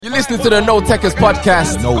You're listening to the No Techers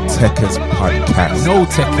podcast. No Techers podcast. No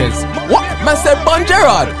Techers. What? Man said Bon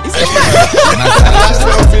Gerard. Is he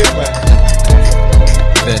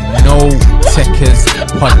The No Techers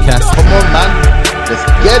podcast. Come on, man. Let's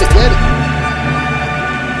get it.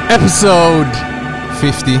 Episode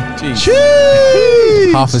 50.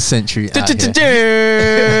 Jeez. Half a century out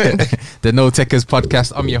here. The No Techers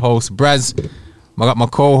podcast. I'm your host, Braz. I got my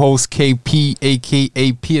co-host, KP,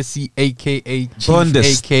 a.k.a. PSC, a.k.a.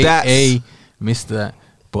 Chief, a.k.a. Mr.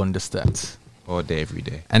 Bonderstats. All day, every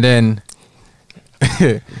day. And then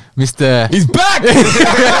Mr. He's back.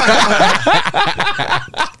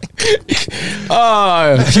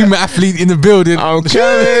 Human athlete in the building. I'm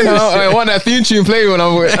coming. I want that theme tune played when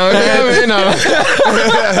I'm coming.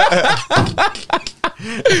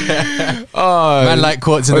 Man like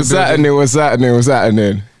courts in the building. What's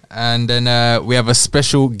happening? And then we have a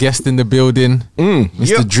special guest in the building,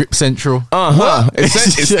 Mr. Drip Central. It's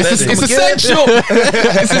essential.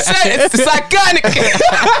 It's iconic.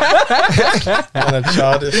 Man, I'm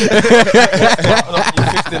childish. You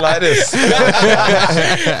fixed it like this.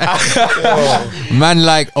 Man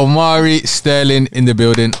like Omari Sterling in the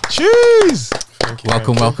building. Jeez. Thank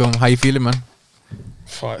you, Welcome. How you feeling, man?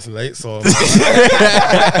 It's late, so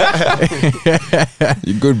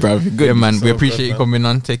You're good, bro. You're good. Yeah, man. So we appreciate good, you man. coming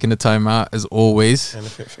on, taking the time out as always.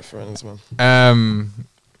 anything for friends, man.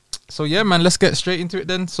 So yeah, man. Let's get straight into it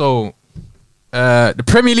then. So, the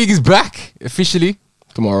Premier League is back officially.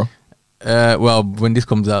 Tomorrow. Well, when this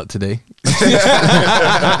comes out today. Man,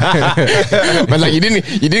 like you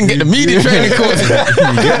didn't get the media training course.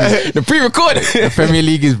 The pre-record. The Premier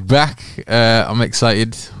League is back. I'm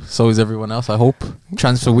excited. So is everyone else, I hope.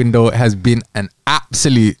 Transfer window has been an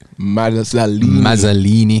absolute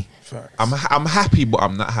Mazzolini. I'm happy, but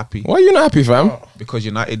I'm not happy Why are you not happy, fam? because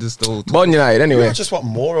United is still. Bon United, anyway. I just want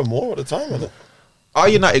more and more at the time, isn't it? Are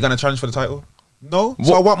United going to challenge for the title? No.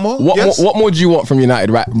 So I want more. What, Yes. what more do you want from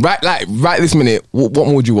United? Right this minute. What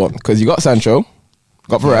more do you want? Because you got Sancho,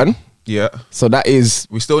 got Varane, Yeah. so that is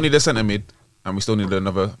We still need a centre mid, and we still need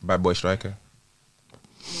another bad boy striker,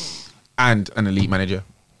 and an elite manager.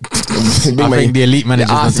 big I man. think the elite manager's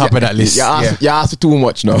on top of that list. You asked for too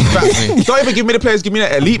much, no. Don't even give me the players. Give me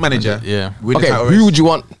the elite manager. Yeah. Win the Okay, title who race. would you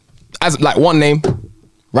want as like one name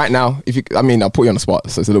right now? If you, I mean, I'll put you on the spot,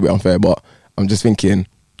 so it's a little bit unfair, but I'm just thinking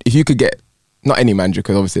if you could get not any manager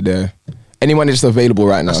because obviously anyone is just available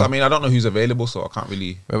right now. That's what I mean. I don't know who's available, so I can't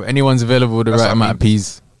really. If anyone's available with the That's right what I amount of mean.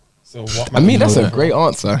 peas, So what? I mean, that's know a that. great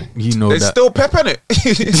answer. you know There's that. still Pep in it.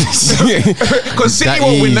 Because City That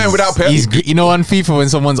won't win is- there without Pep. You know on FIFA when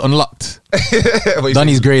someone's unlocked, done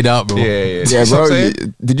his grade out, bro. Yeah. Yeah, That's what bro. I'm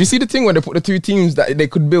saying. Did you see the thing where they put the two teams that they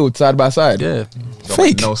could build side by side? Yeah. Don't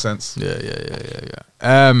Fake. make no sense.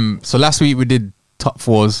 Yeah. So last week we did top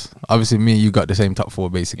fours. Obviously, me and you got the same top four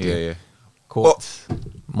basically. Yeah. Courts,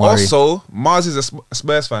 Mari. Also, Mars is a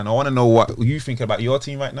Spurs fan. I want to know what you think about your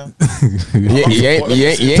team right now. He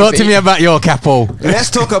ain't Talk to me about your capo. Let's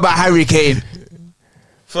talk about Harry Kane.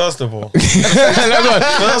 First of all,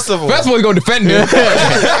 First of all, he's gonna defend him.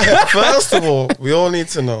 first of all, we all need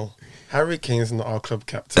to know Harry Kane's not our club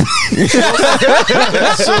captain. let's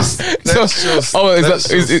just. Oh, let's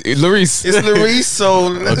is Lloris? It's Lloris, so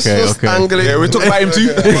let's Okay, just okay. angle it. Yeah, we talk about him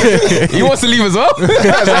too. He wants to leave as well.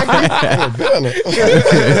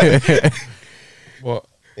 But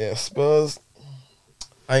yeah, Spurs.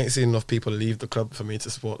 I ain't seen enough people leave the club for me to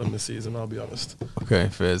support them this season. I'll be honest. Okay,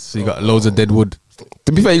 fair. So you got loads of dead wood.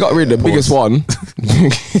 To be fair, you got rid of the biggest one.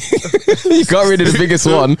 You got rid of the biggest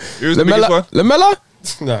one. Who's the biggest one? Lamella?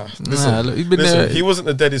 Nah, listen, Nah, look, he's been there. he wasn't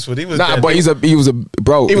the deadest wood. He was Nah, dead. but he was a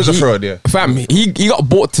bro. He was a fraud, yeah. Fam, he got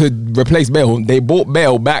bought to replace Bale. They bought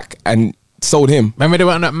Bale back and sold him. Remember they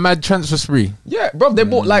went on that mad transfer spree? Yeah, bro. They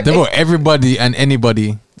bought like They bought everybody and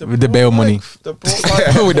anybody with the bail money. They brought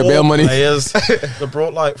like With the four bail money. Players. They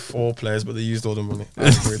brought like 4 players, but they used all the money. I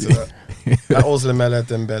agree to that. That was Lamella,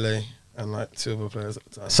 Dembele, and like 2 other players at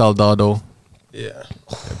the time. Soldado, Yeah.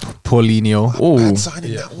 Paulinho. Oh,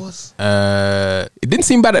 Signing that was. it didn't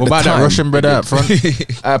seem bad at What the about time. that Russian brother up front?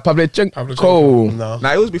 Pavlyuchenko. No.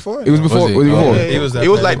 Nah, it was before. It was before. Was It it? was Oh, before. yeah, He was there It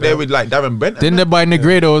was playing like there Bale. with like Darren Brent. Didn't they buy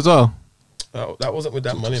Negredo as well? That wasn't with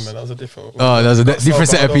that money, man. That was a different. Oh, that was a different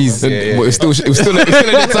set of peas. But it was still a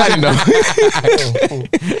good signing though.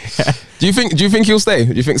 Do you think he'll stay?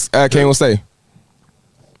 Do you think Kane will stay?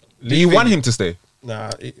 Do you want him to stay?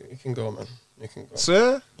 Nah, he can go, man. He can go.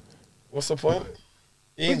 Sir? What's the point?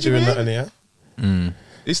 He ain't What do you doing mean? nothing here.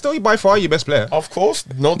 He's still by far your best player. Of course,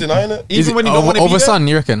 no denying it. Is Even it when you don't want to be over there. Son,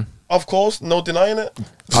 you reckon? Of course, no denying it.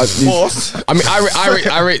 Of course. I mean,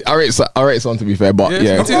 I rate Son, to be fair, but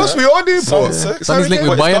yeah. Of course, we all do, bro. Sonny's linked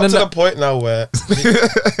with But Bayern it's and got to the point now where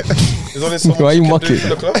there's only so much Why are you you can mocking? do for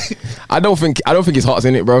the club. I don't think his heart's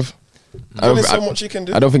in it, bruv. There's only so much you can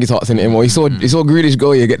do. I don't think his heart's in it anymore. He saw Grealish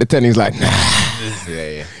go here, get the 10. He's like, nah.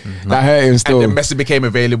 Yeah. That hurt him still. And then Messi became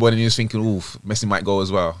available, and he was thinking, oof, Messi might go as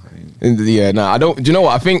well. Yeah, nah. I don't. Do you know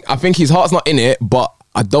what? I think his heart's not in it, but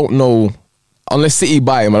I don't know. Unless City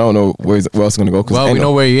buy him, I don't know where else he's gonna go. Well, we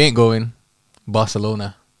know where he ain't going.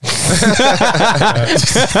 Barcelona. Do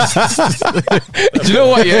you know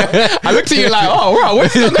what? Yeah, I looked at you like, oh, bro,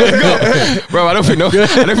 where's he gonna go, bro? I don't think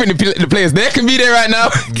the players there can be there right now.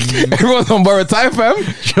 Everyone's on borrowed time, fam.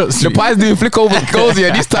 The Pies doing flick over goals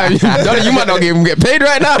here this time. You might not get paid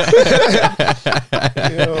right now.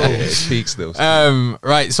 It's peak still.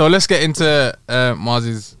 Right. So let's get into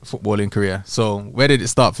Mars's footballing career. So where did it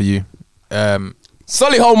start for you?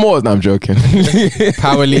 Solihull Moors. No, I'm joking.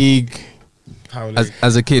 Power League.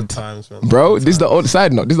 As a kid, Times, man. Bro, this is the old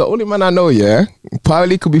side note. This is the only man I know, yeah. Power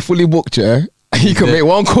League could be fully booked, yeah. He could make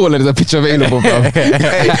one call and there's a pitch available, bro.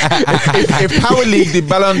 If Power League did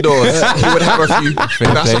Ballon d'Ors, he would have a few.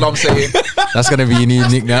 That's what I'm saying. That's gonna be your new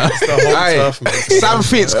nick now. It's the whole Aye. stuff, man. Sam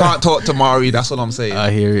Fitz can't talk to Mari. That's what I'm saying. I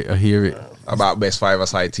hear it. About best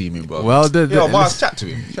five-a-side teaming, bro. Well, Yo, Mars, chat to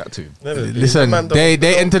him. Never be. listen, The man don't-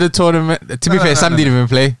 they entered the tournament. To be fair, Sam didn't even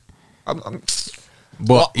play. I'm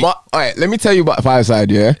But All right, let me tell you about five side,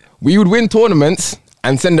 yeah. We would win tournaments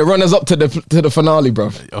and send the runners up to the finale, bro.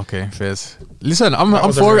 okay, fairs. Listen, I'm That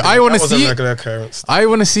was a for it. regular- I want to that was a see it. regular occurrence. I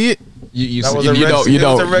want to see it. you That was you a don't. red- you it was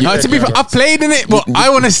don't. a regular To be fair, I occurrence. played in it, but I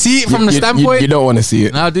want to see it from the standpoint. You don't want to see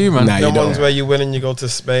it. Nah, I do, man. Nah, you Them ones don't. where you win and you go to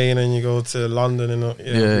Spain and you go to London and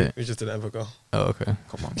Yeah. we just didn't ever go. Oh, okay.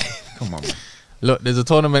 Come on, man. Look, there's a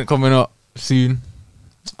tournament coming up soon.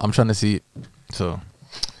 I'm trying to see it, so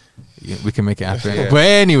we can make it happen. Yeah. But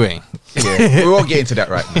anyway, Yeah, we won't get into that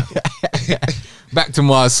right now. back to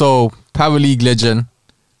Mars. So, Power League legend.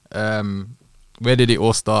 Where did it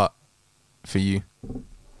all start for you?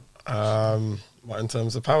 What in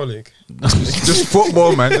terms of Power League? Just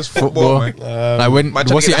football, man. Just football, Football. man. Like when? Man,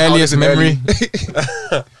 trying What's to your get the earliest houses memory?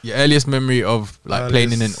 early. Your earliest memory of like playing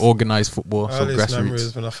in an Earliest- organized football, so Earliest memory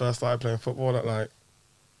is grassroots. when I first started playing football at like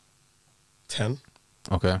 10.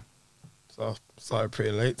 Okay. So I started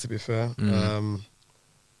pretty late, to be fair.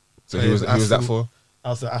 So who was that for? I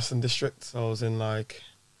was at Aston District. So I was in like,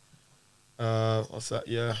 what's that?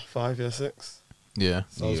 Year 5, year 6. Yeah.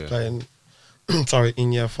 So I was Yeah. playing. Sorry,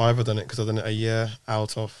 in year 5 I done it because I done it a year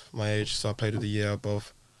out of my age. So I played with a year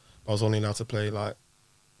above. I was only allowed to play like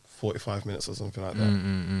 45 minutes or something like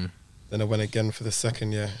that. Then I went again for the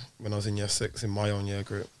second year when I was in year 6 in my own year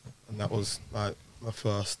group, and that was like my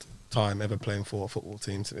first time ever playing for a football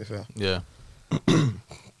team, to be fair. Yeah.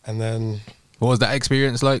 And then What was that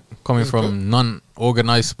experience like coming It was from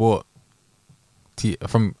non-organized sport?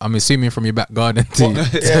 I'm assuming from your back garden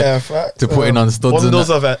yeah, fact, to putting on studs and bundles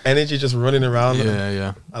that. of energy just running around.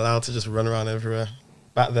 Yeah. Allowed to just run around everywhere.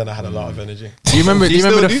 Back then I had a lot of energy. Do you remember? Do you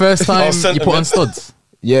remember the first I time was you put on sentiment. studs?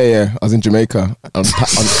 Yeah. I was in Jamaica. On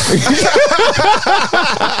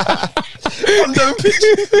them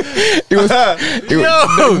pitches. It was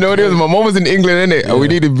my mom was in England, innit? And we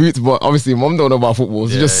needed boots, but obviously mom don't know about football.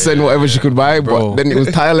 So she just send whatever she could buy. Bro. But then it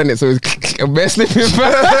was tile in it, so it was a best slipping.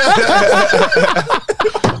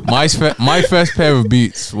 My first pair of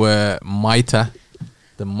boots were Mitre.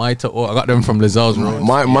 The Mitre, I got them from Lazar's Road.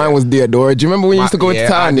 Mine was Diadora. Do you remember when you used to go into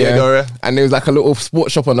town? Yeah, Diadora. and there was like a little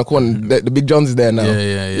sports shop on the corner. The Big John's is there now.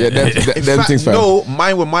 Yeah. them In them fact, things, fam. no,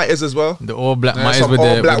 mine were Mitres as well. The all black Yeah, Mitres some with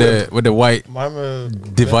all black with the white Mine were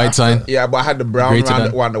divide sign. Yeah, but I had the brown Greater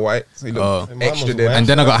than. around the white. So you Oh. look Mine extra was there. wet. And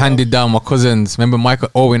then I got handed down my cousins. Remember Michael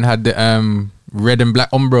Owen had the red and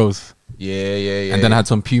black Umbros. Yeah. And then I had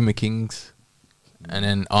some Puma Kings. And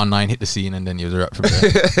then R9 hit the scene and then he was a wrap from there.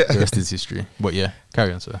 The rest is history. But yeah,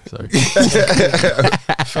 carry on, sir. Sorry.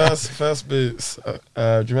 first boots. Do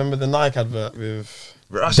you remember the Nike advert with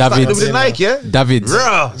David. with the Nike, yeah. David's.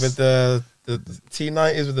 with the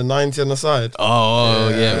T90s with the 90 on the side? Oh,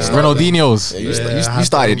 yeah. Ronaldinho's. You Yeah,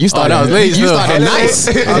 started. that was late You still. started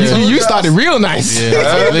nice. Yeah. You started real nice. Yeah,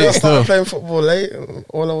 I late started still. playing football late.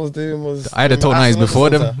 All I was doing was I had a in toe nice Aston before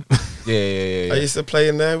Leisure them. Centre. Yeah. I used to play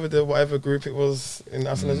in there with the whatever group it was in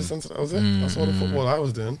Aston Leisure Centre. That was it. That's all the football I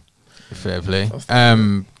was doing. Fair play.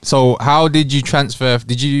 So how did you transfer?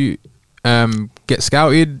 Did you get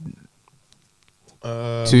scouted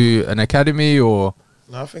to an academy or?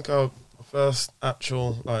 No, I think our first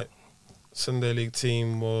actual like Sunday League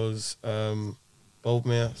team was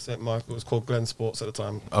Boldmere, St Michael. It was called Glen Sports at the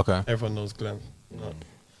time. Okay, Everyone knows Glen. You know.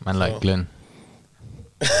 man like So- Glenn.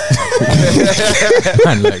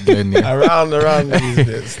 Man, like Glenn, yeah. around these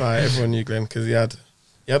bits, like everyone knew Glenn because he had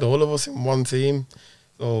all of us in one team.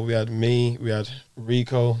 So we had me, we had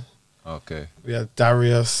Rico, Okay. we had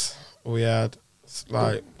Darius, we had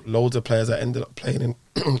like loads of players that ended up playing in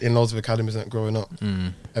in loads of academies and growing up,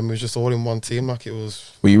 and we was just all in one team. Like it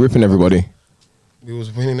was, Were you ripping everybody? we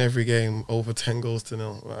was winning every game over 10 goals to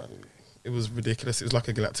 0. Like, it was ridiculous. It was like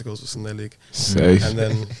a Galacticos or Sunday League. Safe. And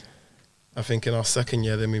then I think in our second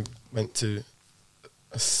year, then we went to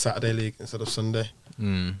a Saturday League instead of Sunday,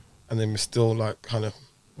 and then we still like kind of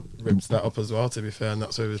ripped that up as well. To be fair, and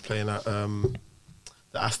that's where we was playing at the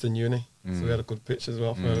Aston Uni. So we had a good pitch as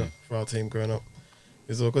well for our team growing up. It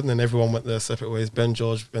was all good, and then everyone went their separate ways. Ben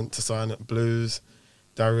George went to sign at Blues.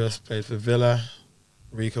 Darius played for Villa.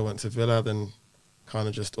 Rico went to Villa. Then kind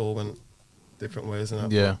of just all went different ways. And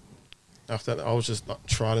that. Yeah. After that, I was just like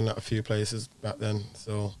trialing at a few places back then.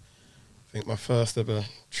 So I think my first ever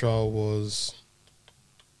trial was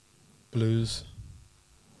Blues.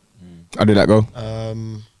 How did that go?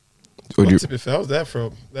 But to be fair, I was there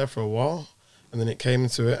for a while, and then it came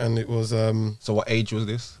to it, and it was So what age was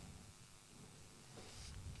this?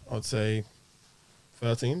 I'd say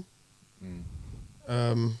 13.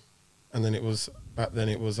 And then it was back then.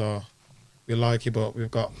 It was we like you, but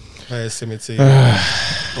we've got players similar to you.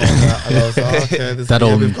 And I was like, okay, That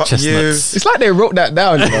old we've got chestnuts. It's like they wrote that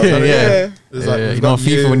down. You know? Yeah. There's like, Yeah, we've you know, got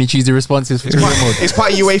FIFA when you choose the responses for It's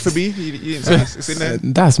quite UEFA B. You didn't say it's in there.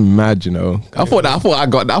 That's mad, you know. I thought I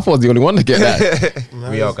got that. I thought I was the only one to get that.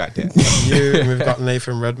 We all got that. you, and we've got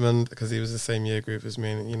Nathan Redmond because he was the same year group as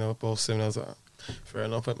me, and you know, both similar. I was like, fair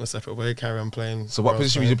enough, went my separate way, carry on playing. So what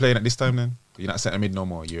position was you playing at this time then? You're not centre mid no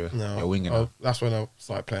more. You're winging now. That's when I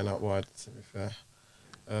started playing out wide. To be fair,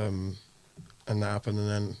 and that happened, and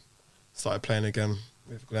then started playing again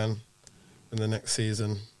with Glenn. In the next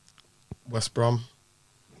season, West Brom.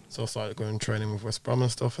 So I started going training with West Brom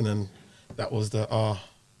and stuff, and then that was the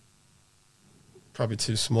probably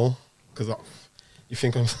too small because you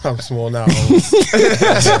think I'm small now. What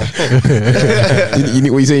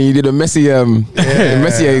you saying? You did a messy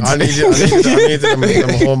messy AIDS. I needed them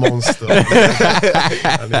hormones still.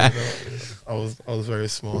 I was very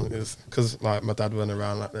small. Because like my dad went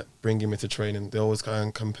around like that, bringing me to training. They always kind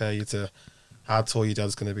of compare you to how tall your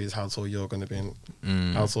dad's going to be is how tall you're going to be.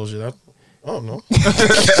 And how tall's your dad? I don't know.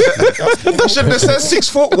 That shouldn't have said 6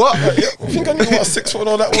 foot. What? You think I knew what 6 foot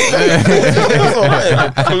all that was? All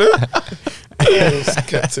right, just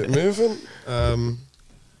kept it moving. And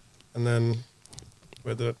then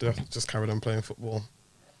just carried on playing football.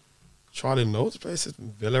 Tried in loads of places.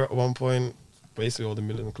 Villa at one point. Basically all the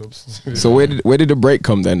Midland clubs. So where did the break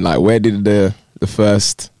come then? Like where did the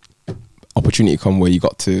first opportunity come where you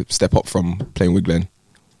got to step up from playing with Glenn?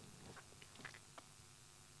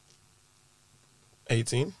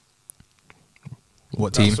 18.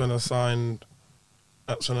 What team? That's when I signed.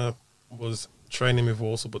 That's when I was training with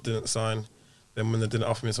Walsall but didn't sign. Then when they didn't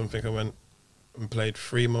offer me something, I went and played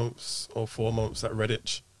 3 months or 4 months at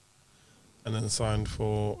Redditch, and then signed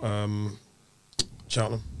for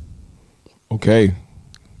Cheltenham. Okay.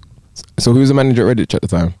 So who was the manager at Redditch at the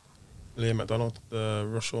time? Liam McDonald, the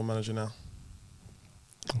Rushall manager now.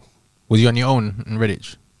 Was you on your own in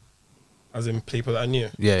Redditch? As in people that I knew.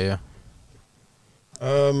 Yeah.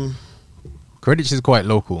 Redditch is quite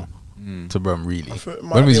local to Brum, really.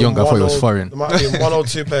 When I was younger, I thought it was foreign. There might be 1 or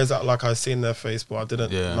 2 players that like I seen their face, but I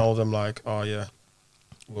didn't know them. Like, oh yeah,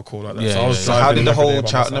 we're cool like that. Yeah, so how did the whole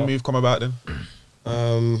Cheltenham move come about then?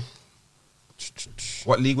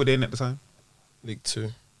 What league were they in at the time? League 2.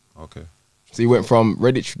 Okay. So you went from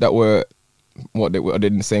Redditch that were they were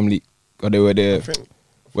in the same league, or they were there?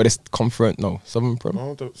 Were this conference? No, Southern Prem.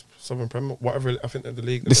 No, Southern Prem. Whatever. I think the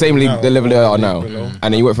league. The same league, the level they are now, below. and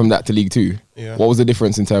then you went from that to League 2. Yeah. What was the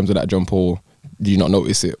difference in terms of that jump, or did you not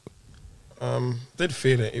notice it? Did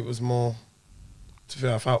feel it. It was more. To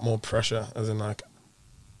feel, I felt more pressure, as in like,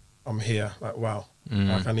 I'm here. Like wow,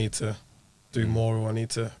 like I need to do more, or I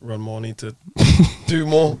need to run more. I need to do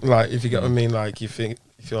more. Like if you get what I mean. Like you feel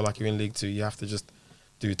like you're in League 2, you have to just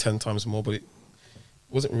do 10 times more. But it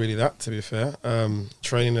wasn't really that, to be fair.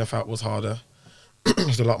 Training, I felt, was harder. It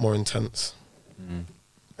was a lot more intense.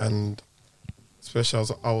 And especially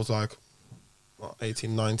I was like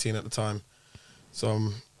 18, 19 at the time. So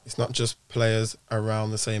it's not just players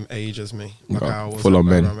around the same age as me. Like I was full on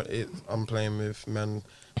men. I'm playing with men,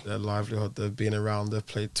 their livelihood, they've been around, they've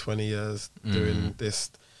played 20 years doing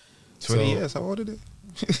this. 20 years? How old are they?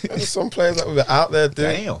 There's some players that were out there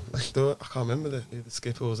doing. Damn. I can't remember who the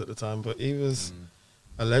skipper was at the time, but he was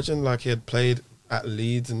a legend. Like he had played at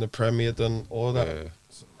Leeds in the Premier, done all that,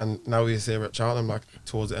 and now he's here at Cheltenham, like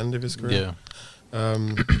towards the end of his career.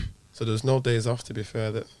 So there was no days off, to be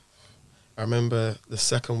fair. That I remember the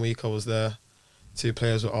second week I was there, 2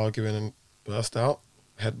 players were arguing and burst out,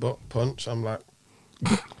 headbutt, punch. I'm like,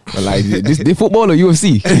 like this football or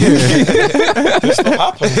UFC? this stuff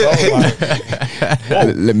happens. I was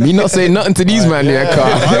like, Let me not say nothing to these man there, car.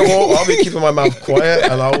 I'll be keeping my mouth quiet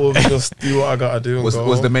and I will just do what I gotta do. And Was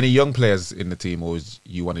go. there many young players in the team, or was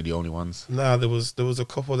you one of the only ones? Nah, there was a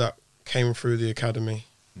couple that came through the academy,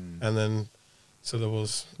 and then so there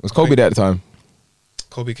was. Was Kobe there at the time?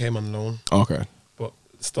 Kobe came on loan, Okay. but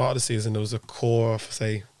at the start of the season there was a core of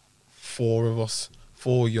say 4 of us,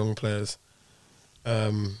 4 young players,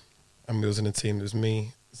 and we was in a team. There was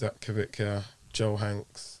me, Zach Kavicka, Joe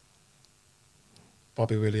Hanks,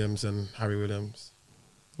 Bobby Williams, and Harry Williams.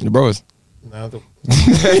 The bros. Now the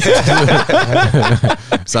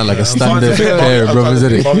Sound like a standard pair of brothers,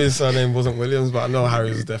 isn't it? Bobby's surname wasn't Williams, but I know Harry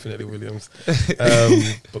was definitely Williams.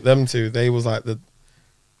 But them 2, they was like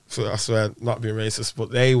so I swear, not being racist,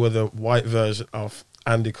 but they were the white version of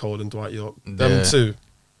Andy Cole and Dwight York. Them 2,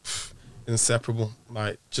 inseparable.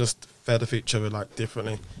 Like just fed off each other like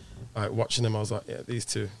differently. Like watching them, I was like, yeah, these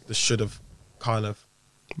 2, they should have kind of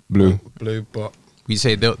Blue. But We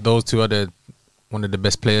say those 2 are one of the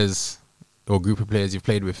best players or group of players you've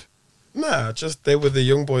played with. nah, just they were the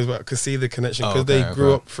young boys, but I could see the connection because okay, they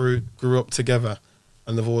grew up together,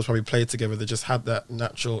 and they've always probably played together. They just had that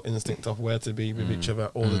natural instinct of where to be with each other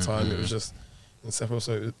all the time. It was just inseparable.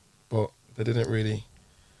 So, but they didn't really.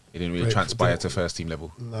 It didn't really Right, transpire to first team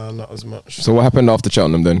level. No, not as much. So what happened after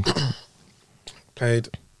Cheltenham then? Played,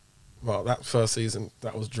 well, that first season,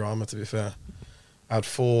 that was drama, to be fair. I had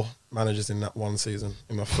 4 managers in that one season,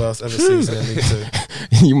 in my first ever season in League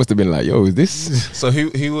 2. You must have been like, yo, is this? So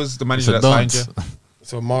who was the manager It's a that signed dance. you?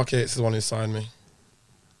 So Mark Yates is the one who signed me.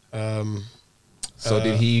 So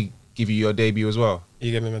did he give you your debut as well?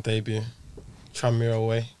 He gave me my debut. Tranmere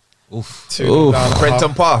away. Oof. 2-0 down at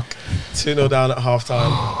Brenton Park. 2-0 down at half time.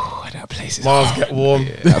 Oh, that place is Mars get warm.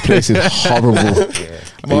 That place is horrible.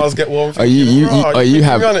 Mars get warm. You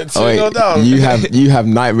have on it, 2-0 down. you have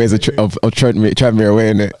nightmares of Tranmere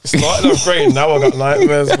away, innit? Started off great. Now I got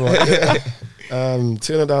nightmares. But yeah.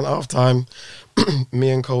 2-0 down at half time.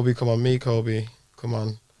 Me and Kobe come on. Kobe come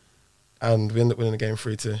on, and we end up winning the game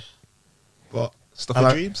 3-2. But Stuff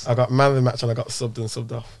of dreams. I got man of the match and I got subbed and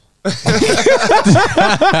subbed off.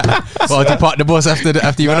 Well, to part the bus after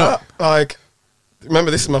you went up. Like,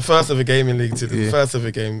 remember, this is my first ever game in League 2. The first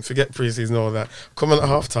ever game. Forget pre-season, all that. Coming at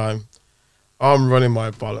half time, I'm running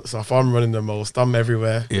my bollocks off. I'm running the most. I'm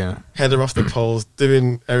everywhere. Yeah. Header off the poles,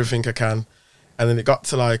 doing everything I can. And then it got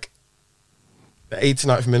to like the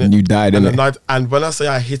 89th minute. And you died, and, innit? and when I say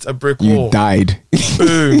I hit a brick You wall, died.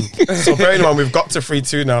 boom. So bear in mind, we've got to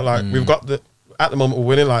 3-2 now. Like, we've got at the moment, we're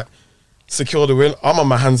winning. Like, secure the win. I'm on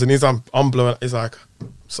my hands and knees. I'm blowing. He's like,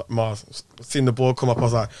 Mars, seen the ball come up. I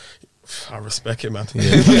was like, I respect it, man.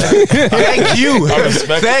 Thank you. I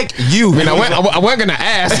respect Thank you. I mean, I wasn't gonna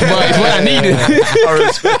ask, but it's what I needed. I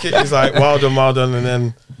respect it. He's like, well done. And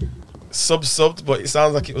then subbed, but it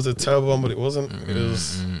sounds like it was a terrible one, but it wasn't. It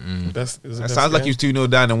was best. It was the That best sounds like game. you 2-0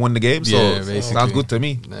 down and won the game. So Yeah, basically. sounds good to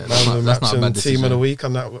me. That's Man of the not match a bad and team of the decision. week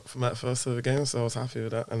on that from that first ever game, so I was happy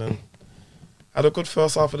with that. And then had a good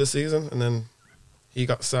first half of the season, and then he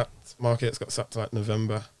got sacked. Mark Yates got sacked like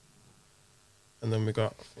November, and then we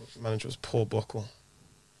got, I think the manager was Paul Buckle.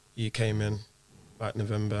 He came in like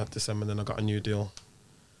November, December. Then I got a new deal.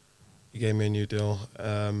 He gave me a new deal,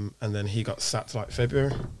 and then he got sacked like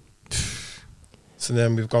February. So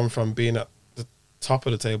then we've gone from being at the top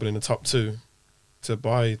of the table in the top 2 to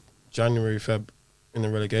by January, Feb in the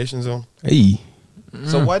relegation zone. Hey,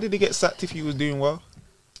 So why did he get sacked if he was doing well?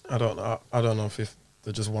 I don't know. I don't know if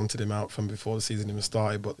they just wanted him out from before the season even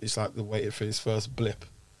started, but it's like they waited for his first blip.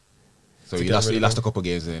 So To he get lost. rid He of lost him. a couple of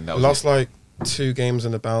games and that I was lost it. like 2 games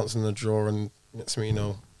in the bounce and the draw, and next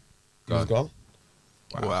minute, he was gone.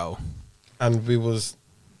 Wow. And we was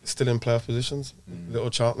still in playoff positions. Little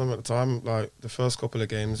Cheltenham at the time, like the first couple of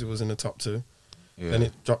games, he was in the top 2. Yeah. Then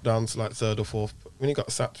it dropped down to like 3rd or 4th. When he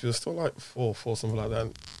got sacked, he was still like 4th or something like that.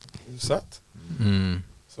 And he was sacked.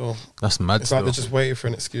 So That's mad. it's like Still. they just waited for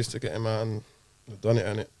an excuse to get him out, and they've done it,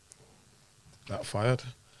 and it backfired.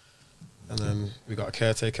 And then we got a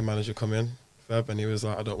caretaker manager come in, Feb, and he was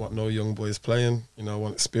like, I don't want no young boys playing. I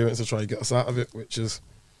want experience to try and get us out of it, which is,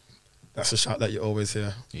 that's a shout that you always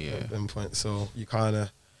hear at them points. So you kind of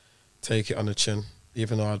take it on the chin,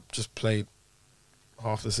 even though I'd just played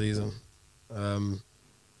half the season.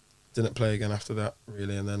 Didn't play again after that,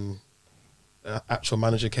 really. And then the actual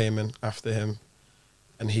manager came in after him,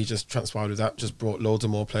 and he just transpired with that, just brought loads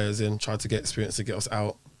of more players in, tried to get experience to get us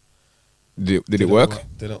out. Did it work?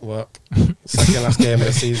 Didn't work. Second last game of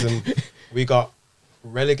the season, we got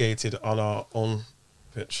relegated on our own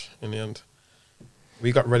pitch in the end.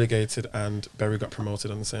 We got relegated and Bury got promoted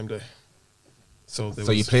on the same day. So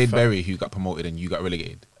you played Bury, who got promoted, and you got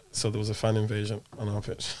relegated. So there was a fan invasion on our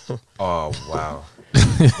pitch. Oh wow,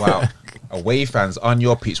 wow! Away fans on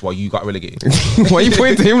your pitch while you got relegated. Why are you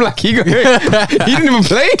pointing to him like he didn't even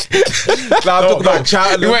play? About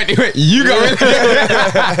Charlton. He went, you got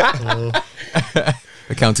relegated.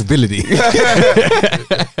 Accountability.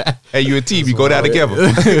 Hey, you a team? You go down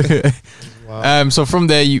together. Wow. So from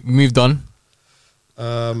there you moved on.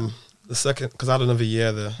 The second, because I had another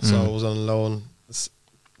year there, so I was on loan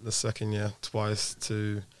the second year twice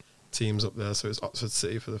to teams up there. So it was Oxford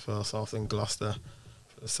City for the first half, then Gloucester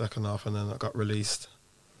for the second half, and then I got released.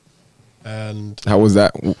 And How was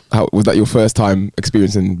that? How was that your first time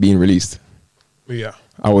experiencing being released? yeah,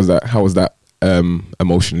 How was that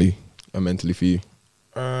emotionally and mentally for you?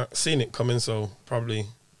 seen it coming, so probably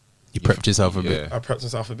You prepped yourself a bit. I prepped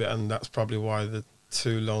myself a bit, and that's probably why the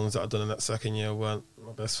 2 loans that I'd done in that second year weren't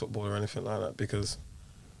my best football or anything like that, because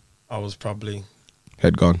I was probably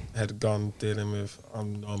Head gone. dealing with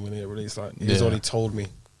I'm going to get released. Like he's already told me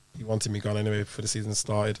he wanted me gone anyway before the season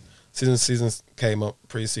started. Season came up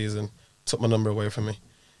pre-season, took my number away from me.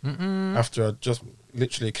 After I just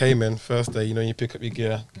literally came in first day, you pick up your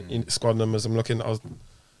gear, squad numbers. I was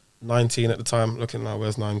 19 at the time. Looking now,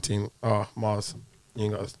 where's 19? Mars, you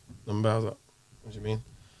ain't got a number. I was like, what do you mean?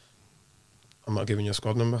 I'm not giving you a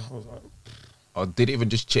squad number. I was like, Or did it even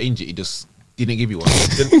just change it? He just didn't give you one.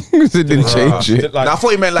 It didn't change it. I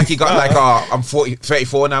thought he meant like he got I'm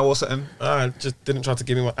 34 now or something. I just didn't try to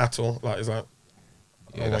give me one at all. Like, it's like,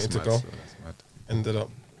 I want you to go. That's mad. Ended up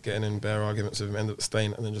getting in bare arguments with him, ended up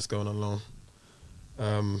staying and then just going on loan.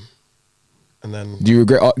 And then... Do you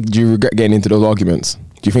regret getting into those arguments? Do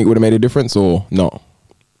you think it would have made a difference or not?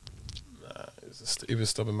 He was a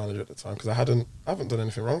stubborn manager at the time because I haven't done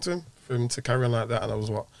anything wrong to him. For him to carry on like that, and I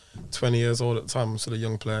was 20 years old at the time. I'm still a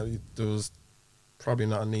young player. There was probably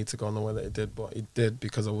not a need to go on the way that he did, but he did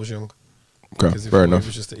because I was young. Okay, because fair enough. It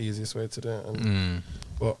was just the easiest way to do it. And,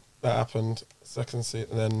 but that happened. Second season,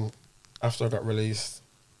 and then after I got released,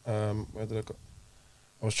 where did I go?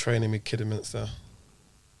 I was training with Kidderminster,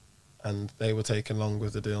 and they were taking long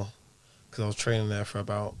with the deal because I was training there for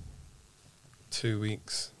about 3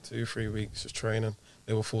 weeks, just training.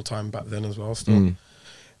 They were full time back then as well, still.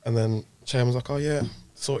 And then chairman's like, "Oh yeah,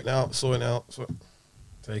 sorting out."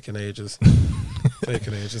 Taking ages.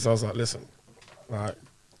 I was like, "Listen, like,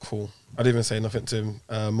 cool." I didn't even say nothing to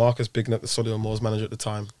him. Marcus Bignett, the Solihull Moors manager at the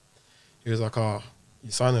time, he was like, "Oh, you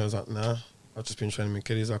signed it?" I was like, "Nah, I've just been training with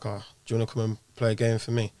kids." He's like, "Oh, do you want to come and play a game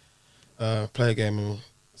for me? Play a game and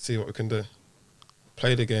see what we can do."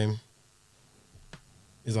 Play the game.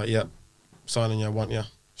 He's like, "Yep, signing you, I want you."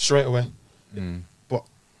 Straight away. But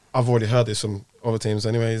I've already heard this from other teams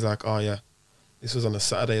anyway. He's like, "Oh yeah, this was on a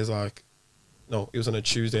Saturday." He's like, "No, it was on a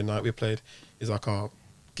Tuesday night we played." He's like, "Oh,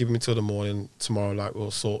 give me till the morning tomorrow, like we'll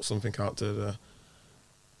sort something out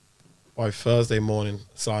by Thursday morning,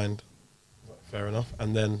 signed." Like, fair enough.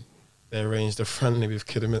 And then they arranged a friendly with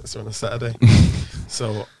Kidderminster on a Saturday.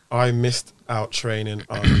 So I missed out training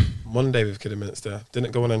on Monday with Kidderminster.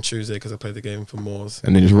 Didn't go on Tuesday because I played the game for Moors.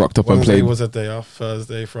 And then just rocked up Wednesday and played. was a day off.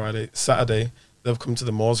 Thursday, Friday, Saturday, they've come to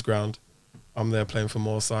the Moors ground. I'm there playing for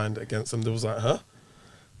Moors, signed against them. They was like, "Huh?"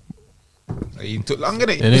 You took long,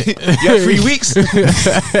 innit? You had 3 weeks.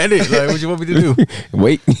 Innit? Like, what do you want me to do?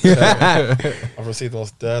 Wait. I've received the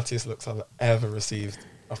most dirtiest looks I've ever received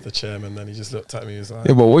off the chairman. Then he just looked at me. He was like,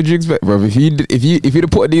 Yeah, but what do you expect, bro? If you'd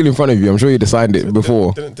have put a deal in front of you, I'm sure you'd have signed it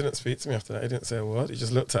before. Didn't speak to me after that. He didn't say a word. He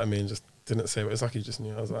just looked at me and just didn't say what. It's like he just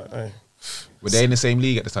knew. I was like, "Hey." Were they in the same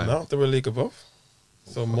league at the time? No, they were a league above.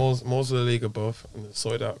 So Moors were the league above, and it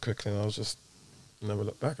sorted out quickly. And I was just never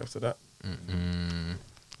looked back after that.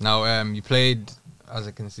 Now, you played, as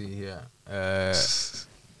I can see here,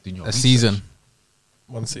 Doing your a research. season.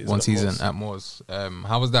 One season. One at season Moors. at Moors.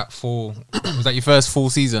 How was that full? Was that your first full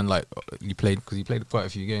season? Like you played, because you played quite a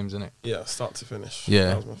few games, innit? Yeah, start to finish. Yeah.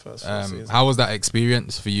 That was my first full season. How was that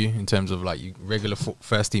experience for you in terms of like regular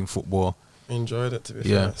first team football? Enjoyed it, to be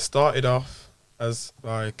Yeah. fair. Started off as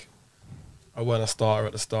like I wasn't a starter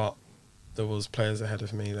at the start. There was players ahead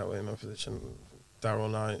of me that were in my position. Darryl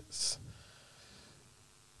Knights.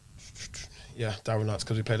 Yeah, Darryl Knights,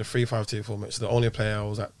 because we played a 3-5-2 formation. So the only player I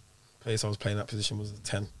was playing that position was a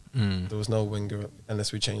 10. There was no winger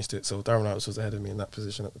unless we changed it. So Darryl Knights was ahead of me in that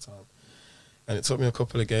position at the time. And it took me a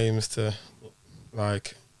couple of games to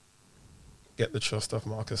like get the trust of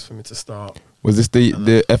Marcus for me to start. Was this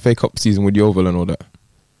the FA Cup season with Yeovil and all that?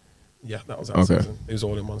 Yeah, that was that Okay. season. It was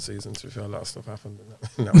all in one season. To be fair, a lot of stuff happened.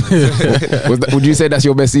 In that one season. Would you say that's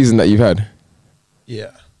your best season that you've had?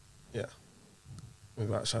 Yeah.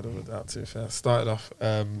 Without a shadow of a doubt, to be fair. Started off,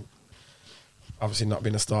 obviously not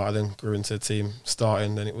being a starter, then grew into a team.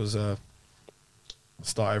 Starting, then it was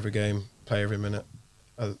start every game, play every minute.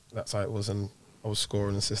 That's how it was, and I was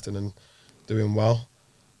scoring, assisting, and doing well.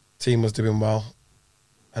 Team was doing well,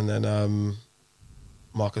 and then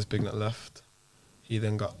Marcus Bignett left. He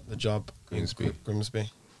then got the job in Grimsby.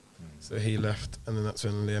 So he left, and then that's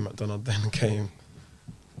when Liam McDonald then came.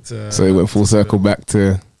 So it went full circle back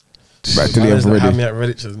to Liam He had Redditch. me at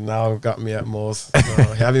Redditch, has now got me at Moors. So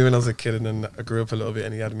he had me when I was a kid, and then I grew up a little bit,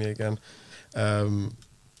 and he had me again.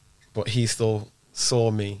 But he still saw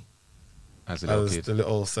me As a little as kid. the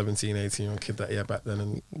little 17, 18-year-old kid that he had back then,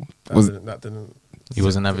 and that didn't He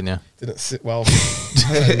wasn't having you. didn't sit well.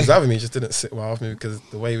 He was having me, just didn't sit well with me because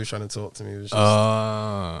the way he was trying to talk to me was just.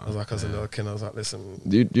 I was like, as a little kid, I was like, listen.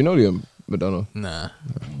 Do you know Liam McDonald? Nah.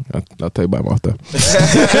 I'll tell you about him after.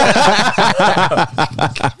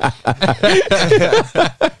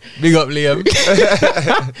 Big up, Liam.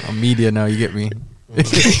 I'm media now, you get me? Yeah,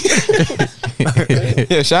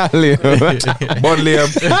 shout out Liam. Bon Liam.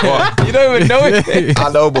 What? You don't even know it. I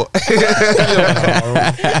know, but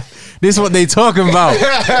This is what they talking about.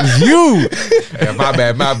 You. yeah, my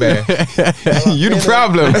bad. You the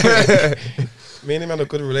problem. Me and him had a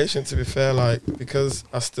good relation, to be fair, like, because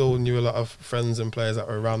I still knew a lot of friends and players that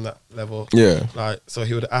were around that level. Yeah. Like, so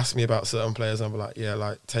he would ask me about certain players, and I'd be like, yeah,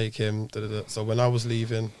 like, take him. Da-da-da. So when I was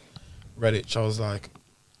leaving Redditch, I was like,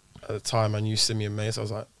 at the time I knew Simeon May, so I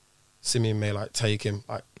was like, Simeon May, like, take him,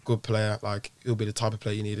 like, good player, like, he'll be the type of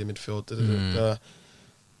player you need in midfield. Da-da-da-da.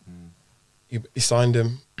 He signed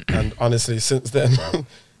him, and honestly, since then,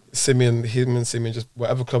 him and Simeon, just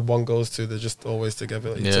whatever club one goes to, they're just always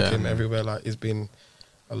together. He took him everywhere. Like, he's been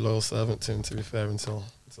a loyal servant to him, to be fair, until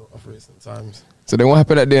of recent times. So then what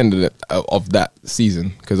happened at the end of that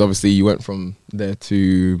season? Because obviously you went from there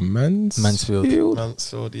to Mansfield,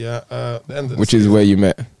 yeah. The end of the which is where you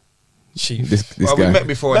met Chief. this well, guy. we met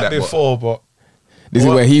before Met that. before, but This is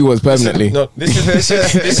where he was permanently. This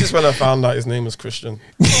is when I found out his name was Christian.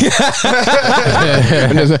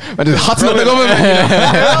 And just hot on the government.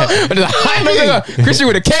 And just hot on the Christian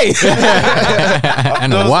with a K.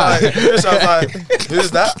 And I was why? like, I was like,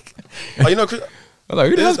 who's that? Oh, you know, I was like,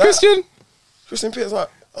 who the hell's Who's that? Christian? Christian Peters. Like,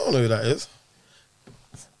 I don't know who that is.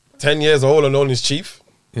 10 years old and known as Chief.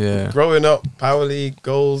 Yeah. Growing up, Power League,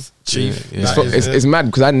 goals, Chief. Yeah. That is It's it. mad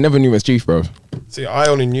because I never knew him as Chief, bro. See, I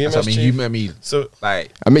only knew him That's as what I mean. Chief. You met me So,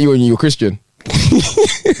 like I met you when you were Christian.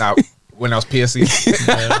 now when I was PSC.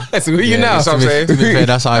 So who you now? That's what I'm saying. To be fair,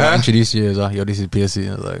 that's how I Huh? introduced you. As like, yo, this is PSC.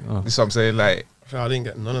 I was like, oh. That's what I'm saying. Like I didn't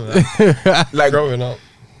get none of that. like Growing up.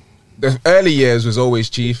 the early years was always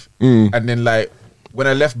Chief, Mm. and then like when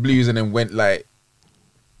I left Blues and then went like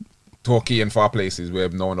Torquay and far places where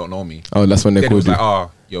no one don't know me. Oh, that's when they Then it called was you. like, oh,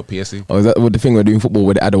 you're PSC. Oh, is that what the thing we're doing football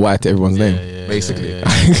where they add a Y to everyone's name? basically.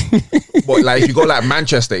 But like if you go like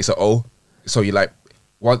Manchester, it's a O. So you like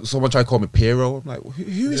someone tried to call me Piero. I'm like,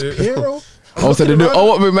 who is Piero? Oh, so they do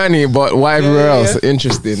what with Manny, but why everywhere Yeah, else? yeah.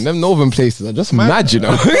 Interesting. Them northern places are just mad, you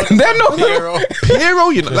know. They're not. Piero,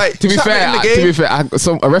 you know, like To be sat fair, in the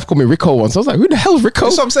game. a ref called me Rico once. I was like, who the hell's Rico?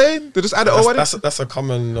 That's what I'm saying. They just added O. That's a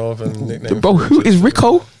common northern nickname. Bro, for who Richard. is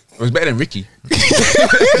Rico? It was better than Ricky.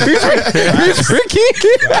 Who's Ricky?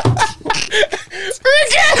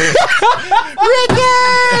 Ricky!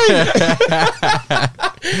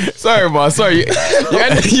 Sorry, man. Sorry.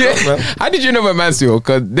 How did you know about Mansfield?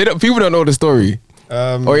 Because people don't know the story.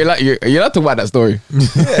 Or you're allowed to talk about that story.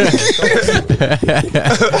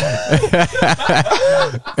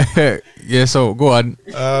 Yeah, so go on.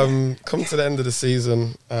 Come to the end of the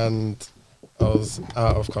season and I was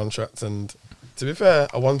out of contract, and to be fair,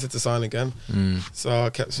 I wanted to sign again. So I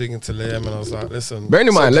kept speaking to Liam and I was like, listen, Bearing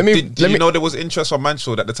in mind, Did you know there was interest from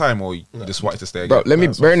Mansfield at the time, or you just wanted to stay again?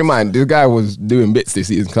 Bro, bearing in mind, this guy was doing bits this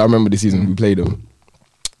season, because I remember this season we played him.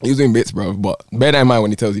 He was doing bits, bro, but bear that in mind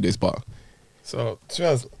when he tells you this part. So to be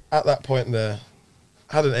honest, at that point there,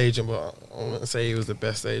 I had an agent, but I wouldn't say he was the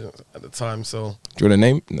best agent at the time. So Do you want a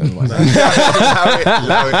name? No,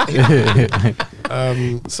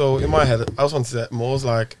 so in my head, I just wanted to get more.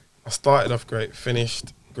 Like, I started off great,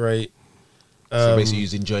 finished great. So basically, you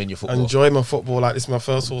was enjoying your football. Enjoy my football. Like, this is my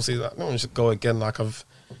first full season. Like, no one should go again. Like, I've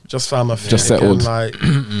just found my feet Just again, settled. like,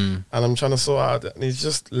 and I'm trying to sort out. And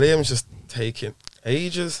Liam's just taking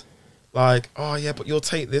ages. Like, oh yeah, but you'll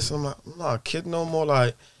take this. And I'm like, I'm not a kid no more.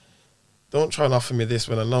 Like, don't try and offer me this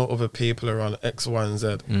when I know other people are on X, Y, and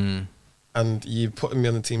Z. and you putting me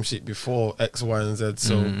on the team sheet before X, Y, and Z.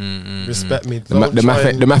 So respect me. The math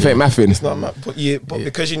ain't mathing. It's not math, but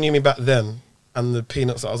because you knew me back then and the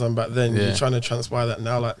peanuts that I was on back then, you're trying to transpire that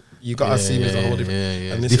now. Like you gotta see me as a whole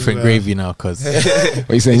different. And this different is gravy now, cuz. What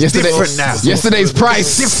are you saying? Yesterday's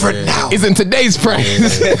price different now. isn't today's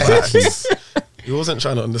price. He wasn't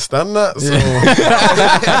trying to understand that. So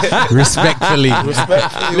Respectfully, he wasn't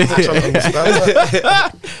trying to understand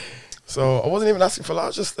that. So I wasn't even asking for that.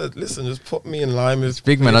 I just said, listen, just put me in line with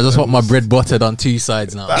big man. I just want my bread buttered on 2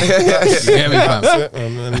 sides now. That's it,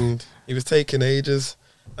 man. And he was taking ages.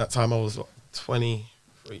 That time I was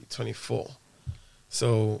 23, 24.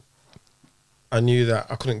 So I knew that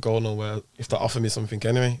I couldn't go nowhere if they offered me something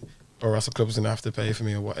anyway, or else the club was going to have to pay for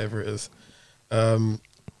me or whatever it is. And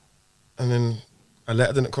then a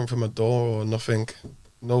letter didn't come from my door or nothing.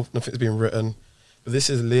 Nothing's been written. But this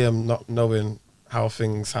is Liam not knowing how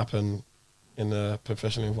things happen in a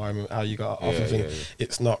professional environment, how you got to offer things. Yeah.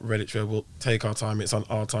 It's not Reddit. We'll take our time. It's on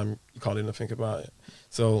our time. You can't do nothing about it.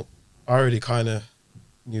 So I already kind of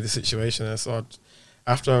knew the situation there. So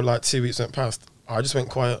after like 2 weeks went past, I just went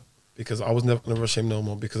quiet because I was never going to rush him no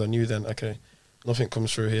more because I knew then, okay, nothing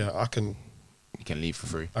comes through here. You can leave for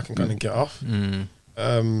free. I can kind of get off.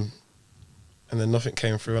 And then nothing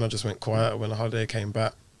came through and I just went quiet. When the holiday came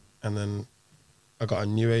back and then I got a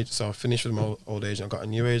new agent. So I finished with my old agent. I got a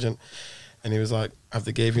new agent and he was like, have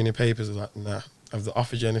they gave you any papers? I was like, nah. Have they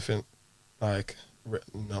offered you anything? Like,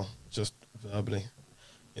 written? No, just verbally.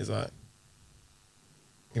 He's like,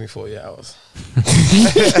 give me 48 hours.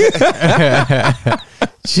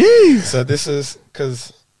 Jeez. So this is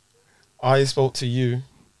because I spoke to you.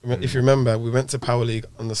 If you remember, we went to Power League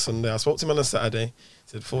on the Sunday. I spoke to him on the Saturday. He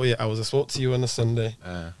said 48 hours. I spoke to you on the Sunday.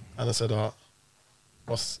 And I said,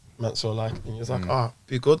 what's Mansour like? And he was like,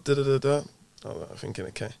 be good. Da, da, da, da. I was thinking,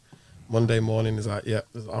 okay. Monday morning, he's like, yeah,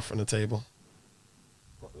 there's an offer on the table.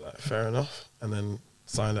 Like, fair enough. And then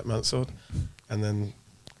signed at Mansour. And then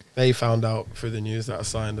they found out through the news that I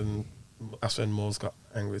signed, and that's when Moles got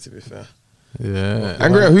angry, to be fair. Yeah.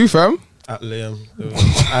 Angry at who, fam? At Liam.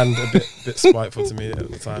 And a bit spiteful to me at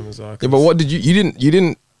the time as well. Yeah, but what did you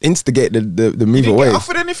didn't instigate the move You away. didn't get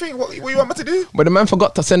offered anything? What you want me to do? But the man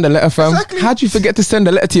forgot to send a letter, fam. Exactly. How'd you forget to send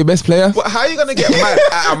a letter to your best player? But how are you going to get mad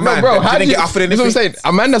at a man No, bro, that how didn't do you, get offered that's what anything? I'm saying.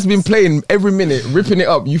 A man that's been playing every minute, ripping it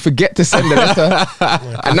up, you forget to send a letter.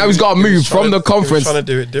 And now he's got to move from the conference trying to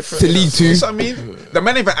do it different. to League Two. That's what I mean. The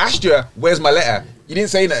man even asked you, where's my letter? You didn't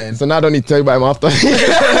say nothing. So now I don't need to tell you about him after.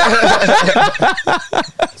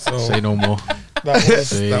 So Say no more.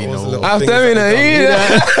 that was a little After thing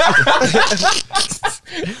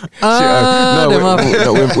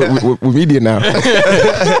we're media now.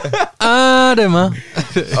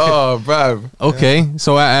 Oh, bruv. Okay,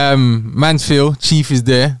 so at Mansfield, Chief is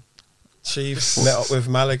there. Chief met up with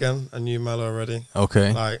Mal again. I knew Mal already.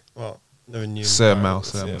 Okay. Never knew Sir Mal. Mal,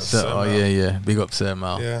 Sir Mal. So, yeah. Big up Sir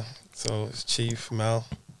Mal. Yeah. So it's Chief, Mal.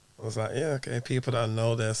 I was like, yeah, okay, people that I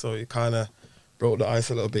know there. So it kind of broke the ice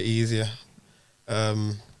a little bit easier.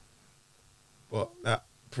 But that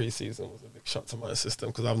pre-season was a big shock to my system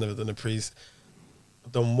because I've never done I've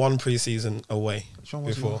done one pre-season away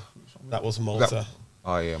before. That was Malta.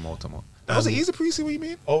 Malta. That was an easy pre-season, what you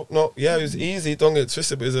mean? Oh, no, yeah, it was easy. Don't get it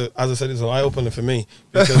twisted, but as I said, it's an eye-opener for me.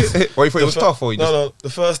 Because Or you thought it was tough? Or you just... No, the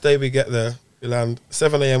first day we get there, we land,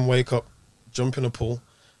 7 a.m, wake up, jump in a pool.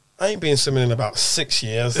 I ain't been swimming in about 6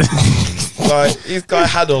 years. Like, this guy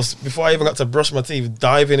had us, before I even got to brush my teeth,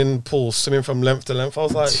 diving in the pool, swimming from length to length. I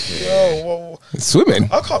was like, yo, whoa. Swimming?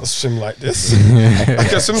 I can't swim like this. I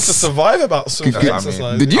can swim to survive about swimming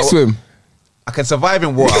exercise. Did you swim? I can survive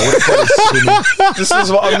in water. I wouldn't call it swimming. This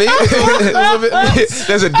is what I mean.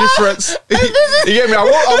 There's a difference. You get me? I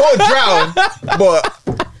won't drown, but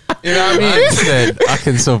you know what I mean? I said I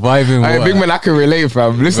can survive in water. Big man, I can relate,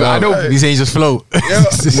 fam. Listen, Bro, I don't. These ain't just float. Yeah,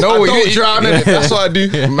 No, I don't drown in it. That's what I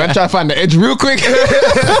do. Man, try to find the edge real quick.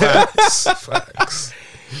 Facts.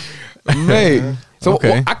 Mate. So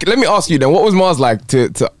Okay. let me ask you then, what was Mars like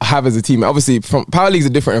to have as a team? Obviously, from Power League's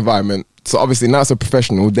a different environment. So obviously now it's a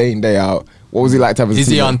professional, day in, day out. What was he like to have as a Is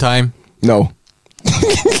team? he on time? No.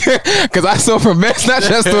 Because I saw from Best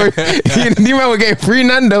Snapchat story, you man were getting free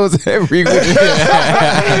Nando's every week. you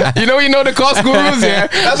know the car school rules, yeah?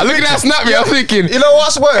 I look at that snap, yeah, I'm thinking, You know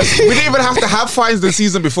what's worse? We didn't even have to have fines the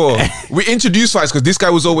season before. We introduced fines because this guy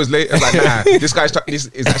was always late. I was like, nah, this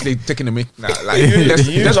is actually taking the mic. Nah, like,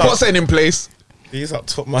 let's put something in place. These like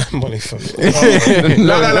took my money from me.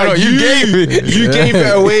 no, you gave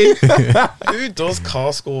it away. Who does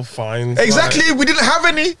car school fines? Exactly, Like, we didn't have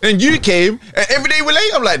any, and you came, and every day we're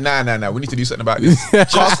late. I'm like, nah, we need to do something about this.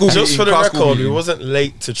 Car school just meeting, for the car school record, we meeting. wasn't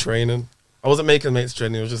late to training. I wasn't making mates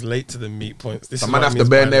training. I was just late to the meet points. This The is man what have means to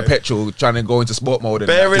burn by their late. petrol trying to go into sport mode.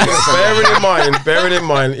 Bearing in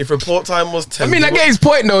mind, if report time was 10, I mean, I get his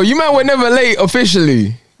point though. You man were never late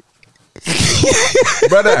officially.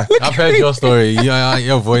 Brother. I've heard your story.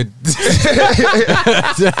 You avoid.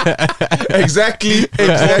 Exactly.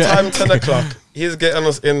 report time 10 o'clock. He's getting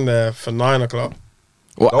us in there for 9 o'clock.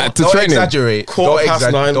 What, to Don't training? exaggerate. Quarter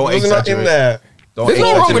past 9. Don't Wasn't not in exaggerate. there. Don't There's no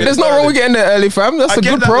wrong. exaggerate. There's no wrong with getting there early, fam. That's I a get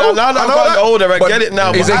good that pro. now that I'm I know getting that, older, I but get it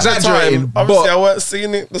now. he's But at the exaggerating, time, obviously, but- I weren't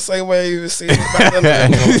seeing it the same way you were seeing it back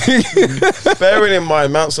then. You know. Bearing in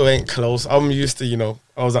mind, Mansell ain't close. I'm used to,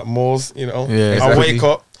 I was at Moores, Yeah. I Exactly. wake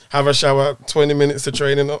up, have a shower, 20 minutes to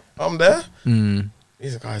training. I'm there.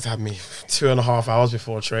 These guys had me 2.5 hours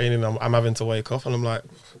before training. I'm having to wake up, and I'm like,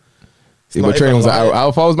 it's Yeah, not but training even was an like- hour.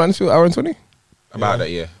 How far was Mansfield? Hour and 20? About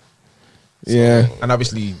that, yeah. Yeah. And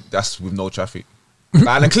obviously, that's with no traffic.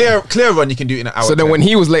 And a clear run, you can do it in an hour. So then, 10. when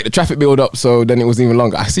he was late, the traffic built up. So then it was even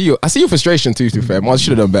longer. I see your frustration too. To be fair, I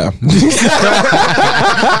should have done better.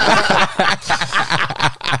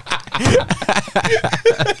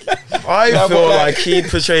 I feel like he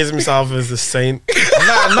portrays himself as the saint.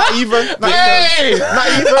 not even. Hey! Not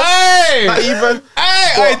even. Hey! Not even.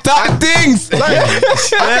 Hey, talk things. Like,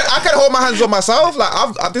 I can hold my hands on myself.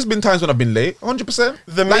 Like, there's been times when I've been late, 100%.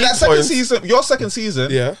 The Like main that second point- season, your second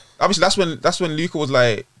season. Yeah. Obviously, that's when Luca was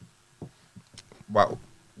like, wow,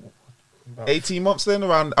 18 months then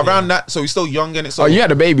around that. So he's still young in it. So Oh, you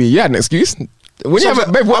had a baby. You had an excuse. When you have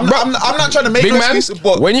a baby, I'm not trying to make big no man. excuses,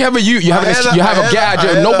 but When you have a you have I an hear ex- you that, have I a hear get that, out.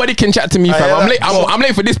 I hear Nobody can chat to me, I fam. hear I'm that. late. I'm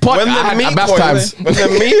late for this pod. When I the had meat a bath point, times. when the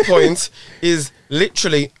meat point is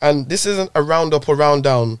literally, and this isn't a round up or round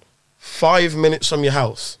down, 5 minutes from your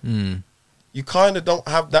house. You kind of don't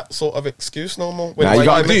have that sort of excuse no more. When Nah, you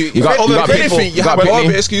got- you got- other you got people, Pitney. you You have got more of Pitney.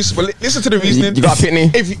 an excuse. But listen to the reasoning. You got Pitney.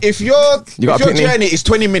 If your Pitney. journey is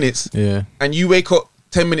 20 minutes, Yeah. and you wake up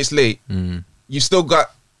 10 minutes late, you still got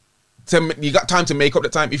 10. You got time to make up the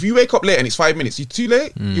time. If you wake up late and it's 5 minutes, you're too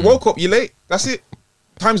late. You woke up, you're late. That's it.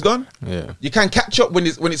 Time's done. Yeah. You can catch up when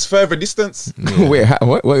it's further distance. Wait,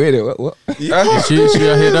 what? Wait, what? Should I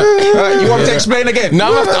hear that? You want me to explain again? No,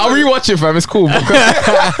 I'll rewatch it, fam. It's cool.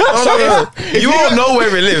 No. You all know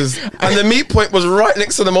where he lives, and the meet point was right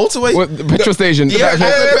next to the motorway. What, the petrol station. Yeah,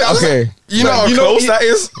 Okay. You know how You know, close he- that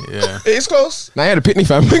is. Yeah. It is close. Now I had a Pitney,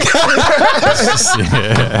 fam. And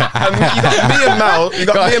you got me and Mal. You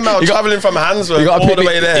got me and Mal you got- traveling from Handsworth You got a all the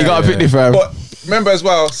way Pitney. there. You got a Pitney, fam. But remember as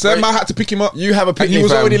well, Sir Man had to pick him up. You have a Pitney, And he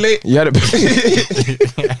was fam. already late. You had a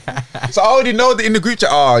Pitney. So I already know that in the group chat,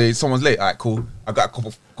 yeah, someone's late. All right, cool. I got a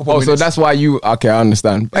couple Oh, minutes. so that's why you... Okay, I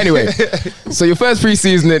understand. Anyway, so your first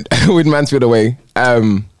pre-season with Mansfield away,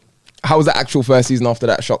 how was the actual first season after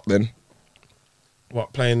that shock then?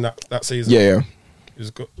 What, playing that season? Yeah. It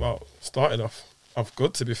was good. Well, started off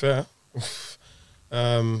good, to be fair.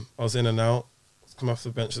 I was in and out. Come off the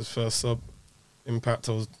bench as first sub. Impact,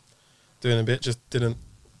 I was doing a bit, just didn't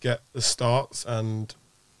get the starts. And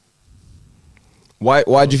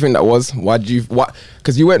Why do you think that was?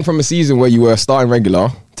 Because you went from a season where you were a starting regular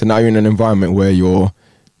to now you're in an environment where you're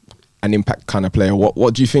an impact kind of player.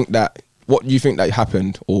 What do you think that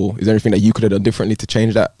happened, or is there anything that you could have done differently to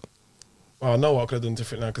change that? well, I know what I could have done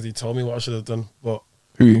different now because he told me what I should have done. But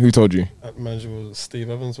Who told you? that manager was Steve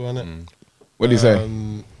Evans, wasn't it? What did he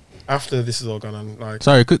say? After this is all gone on, like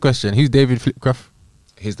Sorry, quick question. Who's David Flipcroft?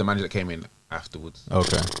 He's the manager that came in afterwards.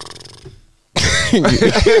 Okay.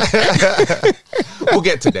 We'll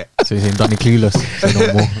get to that. So he's saying Donny Clueless. Say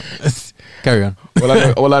no more. Carry on.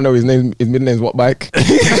 All I know his middle name is what bike?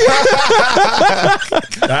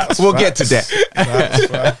 that's We'll facts. get to that. That's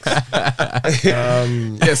facts.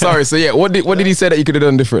 Yeah, sorry. So yeah, what did he say that you could have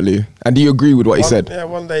done differently? And do you agree with what he said? Yeah,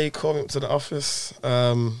 one day he called me up to the office.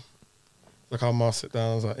 Like, I'll mask it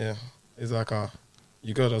down. I was like, yeah. He's like,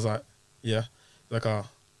 you good? I was like, yeah. He's like,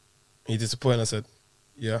 he disappointed. I said,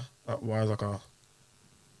 yeah. Why? I was like, I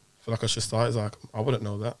feel like I should start. He's like, I wouldn't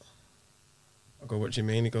know that. I go, what do you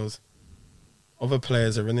mean? He goes, other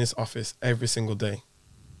players are in this office every single day.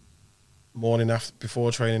 Morning, after,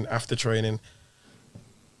 before training, after training.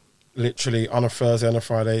 Literally on a Thursday, on a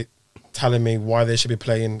Friday, telling me why they should be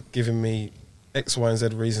playing, giving me X, Y, and Z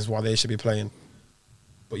reasons why they should be playing.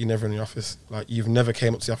 But you're never in the office. Like, you've never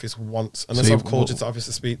came up to the office once, unless So I've called you to the office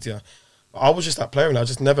to speak to you. But I was just that player, and I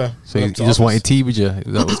just never. So you went up to just the wanted office. tea with you?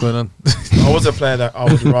 Is that what's going on? I was a player that I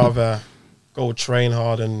would rather go train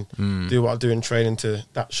hard and do what I do in training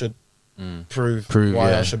that should prove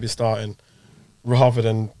why yeah. I should be starting, rather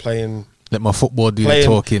than playing Let my football do the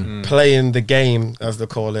talking. playing the game, as they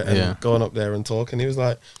call it, and Yeah. going up there and talking. He was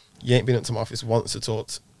like, you ain't been up to my office once to talk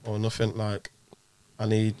or nothing. Like, I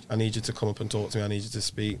need you to come up and talk to me. I need you to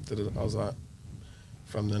speak. I was like,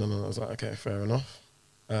 from then on, I was like, okay, fair enough.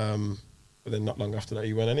 But then not long after that,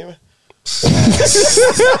 he went anyway.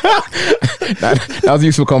 that was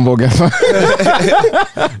useful combo, Gaffer.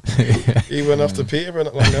 He went off to Peterborough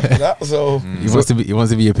not long after that. So he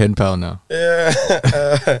wants to be a pen pal now. Yeah,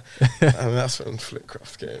 and that's when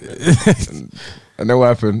Flitcroft came in. And then what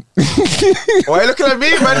happened? Why are you looking at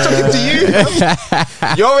me, man? Talking to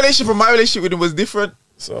you. Your relationship and my relationship with him was different.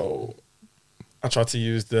 So I tried to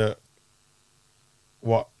use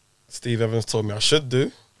what Steve Evans told me I should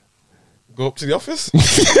do. Go up to the office.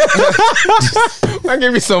 I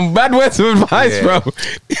gave you some bad words of advice, bro.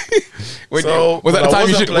 Was that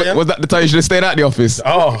the time you should have stayed at the office?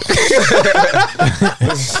 Oh.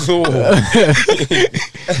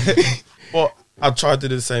 But I tried to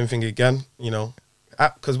do the same thing again,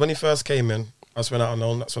 because when he first came in, I just went out on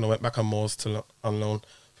loan. That's when I went back on Moors on loan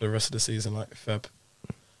for the rest of the season, like Feb.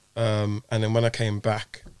 And then when I came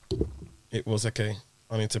back, it was okay.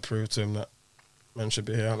 I need to prove to him that man should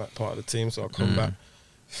be here, like part of the team. So I'll come back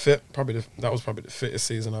fit. That was probably the fittest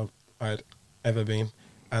season I had ever been,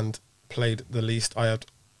 and played the least I had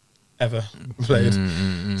ever played.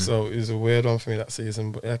 So it was a weird one for me that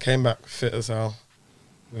season. But I came back fit as hell,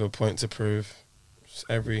 with a point to prove. Just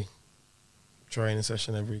every training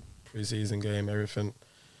session, every pre-season game, everything.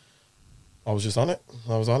 I was just on it.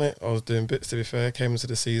 I was doing bits, to be fair. Came into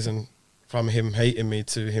the season from him hating me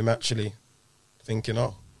to him actually thinking,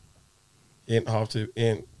 oh, he ain't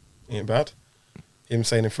bad. Him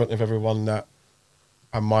saying in front of everyone that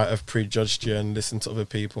I might have prejudged you and listened to other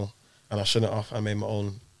people, and I shouldn't have. I made my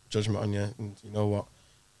own judgment on you, and you know what?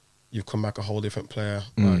 You've come back a whole different player.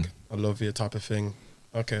 Like, I love you type of thing.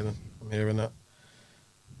 Okay, then I'm hearing that.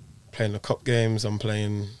 Playing the cup games,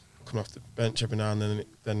 coming off the bench every now and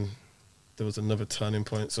then there was another turning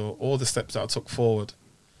point. So all the steps that I took forward,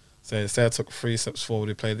 say I took 3 steps forward,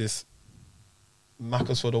 we played this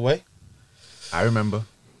Macclesfield away. I remember.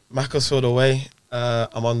 Macclesfield away,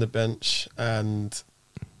 I'm on the bench and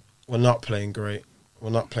we're not playing great. We're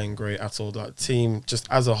not playing great at all. Like team, just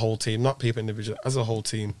as a whole team, not people individual, as a whole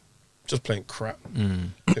team, just playing crap. We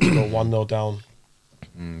go 1-0 down.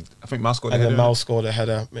 I think Mal scored a header. header. And then Mal scored a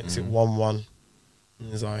header, makes it 1-1. And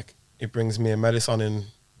he's like, he brings me and Melis on in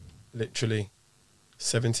literally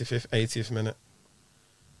 75th, 80th minute.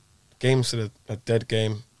 Game's still a dead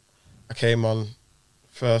game. I came on,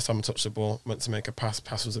 first time I touched the ball, went to make a pass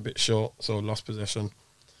was a bit short, so lost possession.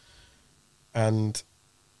 And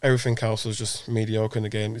everything else was just mediocre in the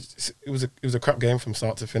game. It was a crap game from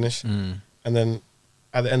start to finish. And then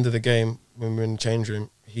at the end of the game, when we were in the change room,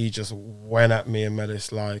 he just went at me and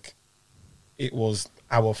Melis like it was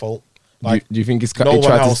our fault. Like, do you think it's no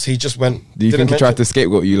one else? He just went. Do you think he tried to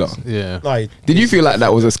scapegoat you lot? Yeah. No, did you feel like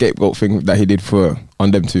that was a scapegoat thing that he did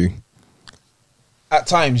on them two? At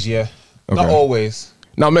times, yeah. Okay. Not always.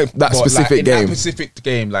 No, I meant that But, specific like, in game. that specific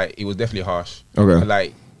game, like, it was definitely harsh. Okay. But,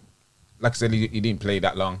 like I said, he didn't play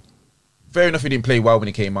that long. Fair enough, he didn't play well when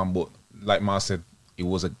he came on, but like Mar said, it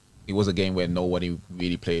was a game where nobody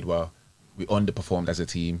really played well. We underperformed as a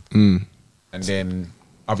team. And then,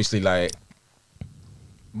 obviously, like,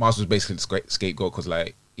 Mars was basically the scapegoat because,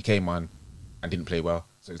 like, he came on and didn't play well.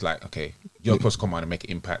 So it's like, okay, you're supposed to come on and make an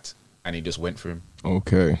impact. And he just went for him.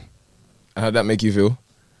 Okay. How'd that make you feel?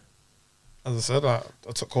 As I said, I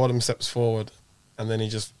took all them steps forward, and then he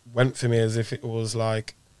just went for me as if it was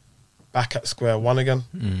like back at square one again.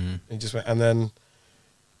 He just went, and then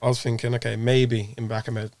I was thinking, okay, maybe in back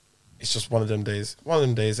of my head, it's just one of them days,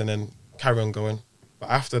 and then carry on going. But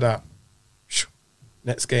after that,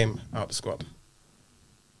 next game out the squad.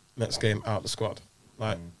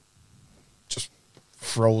 Like, just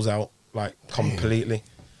froze out, like, completely.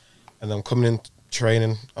 And I'm coming in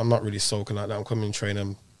training. I'm not really soaking like that. I'm coming in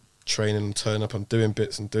training, turning up, I'm doing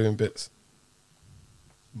bits.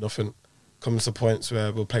 Nothing. Comes to points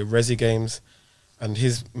where we'll play resi games, and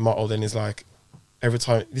his motto then is like, every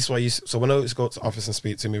time, this is why so when I used to go to the office and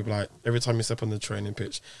speak to him, he'd be like, every time you step on the training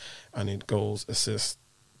pitch, I need goals, assists,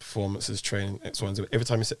 performances, training, X, Y, and Z. Every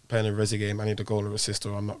time you play in a resi game, I need a goal or assist,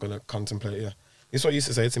 or I'm not going to contemplate you. This is what he used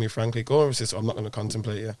to say to me, frankly, goal or assist, or I'm not going to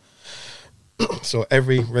contemplate you. So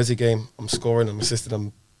every resi game, I'm scoring, I'm assisting,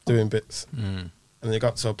 I'm doing bits. And it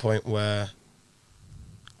got to a point where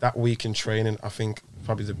that week in training, I think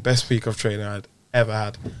probably the best week of training I'd ever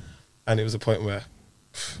had. And it was a point where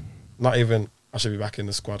not even I should be back in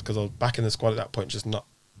the squad, because I was back in the squad at that point, just not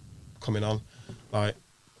coming on. Like,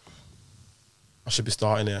 I should be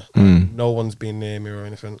starting here. No one's been near me or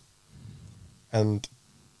anything. And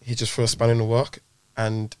he just threw a spanner in the work,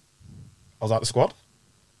 and I was out the squad,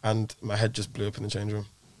 and my head just blew up in the change room.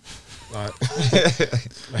 Like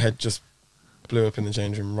my head just blew up in the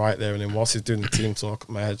change room right there, and then whilst he's doing the team talk,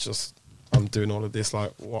 my head just, I'm doing all of this,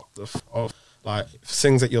 like what the f***, like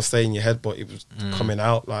things that you're saying in your head, but it was coming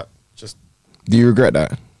out, like just. Do you regret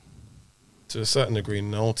that? To a certain degree,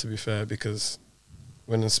 no, to be fair, because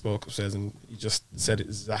when I spoke upstairs and he just said it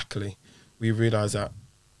exactly, we realised that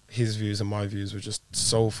his views and my views were just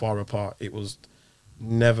so far apart, it was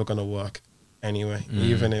never going to work anyway.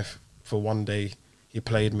 Even if for one day he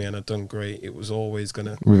played me and I'd done great, it was always going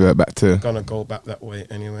to revert back to go back that way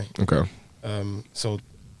anyway. Okay. So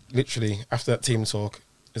literally after that team talk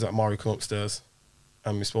is that Mari come upstairs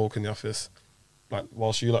and we spoke in the office, like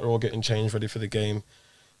whilst you like were all getting changed ready for the game,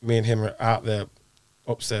 me and him are out there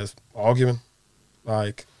upstairs arguing,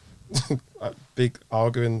 like big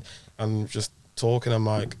arguing and just talking. I'm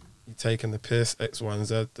like, you taking the piss, X, Y, and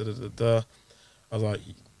Z, da da da da. I was like,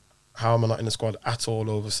 how am I not in the squad at all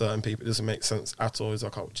over certain people? It doesn't make sense at all. He's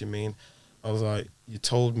like, oh, what do you mean? I was like, you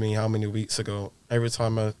told me how many weeks ago, every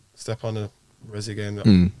time I step on a Resi game,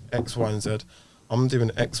 that X, Y, and Z, I'm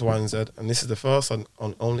doing X, Y, and Z. And this is the first and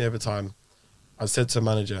only ever time I said to a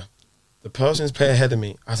manager, the person who's playing ahead of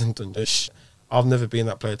me hasn't done this shit. I've never been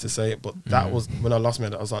that player to say it, but that was when I lost my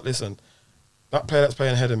head. I was like, listen, that player that's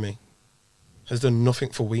playing ahead of me has done nothing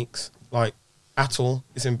for weeks, like at all.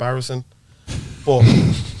 It's embarrassing. But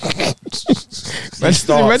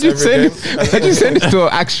imagine saying this to an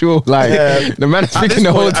actual the man speaking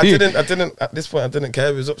the whole team. At this point I didn't care.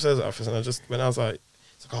 He was upstairs at the office, and I just when I was like,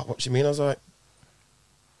 oh, what do you mean? I was like,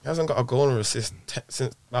 he hasn't got a goal or assist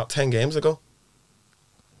since about 10 games ago.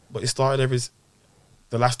 But he started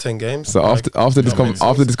the last 10 games. So after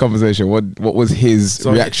this conversation, what was his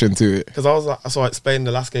reaction to it? Because I was like, so I explained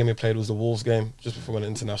the last game he played was the Wolves game just before we went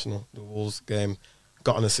international. The Wolves game.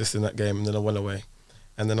 Got an assist in that game, and then I went away.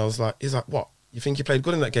 And then I was like, he's like, what? You think you played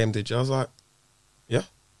good in that game, did you? I was like, yeah.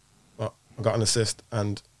 But I got an assist,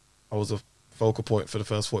 and I was a focal point for the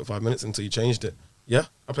first 45 minutes until you changed it. Yeah,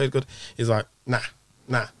 I played good. He's like, nah.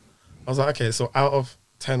 I was like, okay, so out of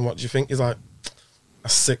 10, what do you think? He's like, a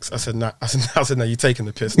 6. I said, nah. I said, nah, you're taking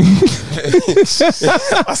the piss now.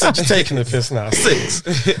 I said, you're taking the piss now. 6.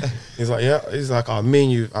 He's like, yeah. He's like, oh, me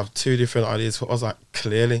and you have 2 different ideas. I was like,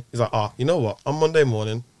 clearly. He's like, you know what? On Monday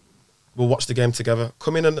morning, we'll watch the game together.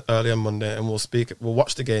 Come in early on Monday and we'll speak. We'll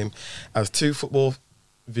watch the game as 2 football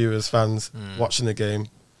viewers, fans, watching the game.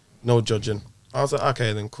 No judging. I was like,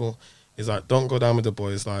 okay, then cool. He's like, don't go down with the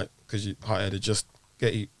boys, like, because you're hot-headed. Just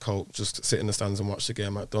get your coat. Just sit in the stands and watch the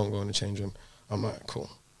game. Like, don't go in the change room. I'm like, cool.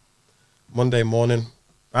 Monday morning,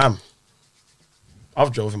 I've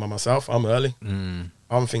drove him by myself. I'm early. I'm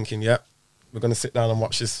thinking, we're going to sit down and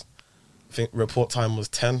watch this. I think report time was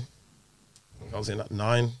 10. I was in at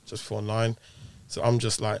 9, just before 9. So I'm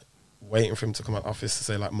just like waiting for him to come out of the office to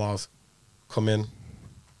say like, Mars, come in.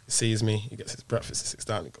 He sees me. He gets his breakfast. He sits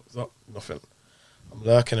down. He goes up. Nothing. I'm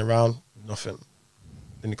lurking around. Nothing.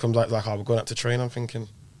 Then he comes out like, we're going out to train. I'm thinking,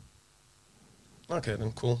 okay,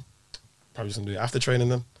 then cool. Probably just going to do it after training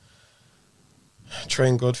then.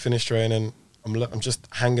 Train good, finish training. I'm just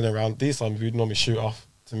hanging around. These times we'd normally shoot off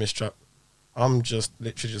to miss trap. I'm just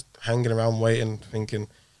literally just hanging around waiting, thinking,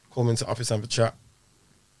 call me into the office and have a chat.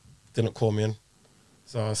 Didn't call me in.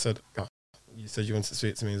 So I said, you said you wanted to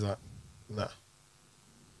speak to me. He's like, nah.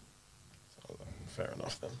 So I was like, fair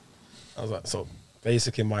enough then. I was like, so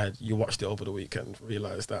basically in my head, you watched it over the weekend,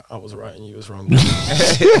 realised that I was right and you was wrong.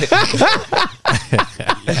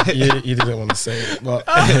 you didn't want to say it, but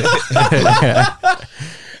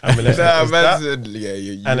and then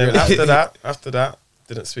after that,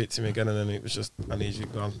 didn't speak to me again, and then it was just, I need you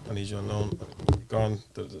gone, I need you on loan, gone,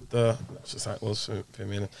 That's just how it was for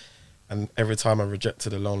me. And every time I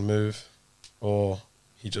rejected a loan move, or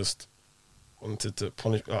he just wanted to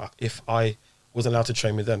punish, if I wasn't allowed to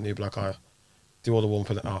train with them, he'd be like, do all the warm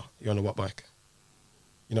for you're on a what bike?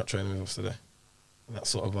 You're not training with us today. And that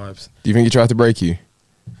sort of vibes. Do you think he tried to break you?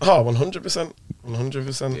 100%.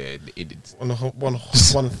 100%. Yeah, it did.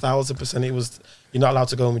 1,000%. It was, you're not allowed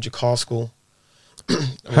to go in with your car school. Huh?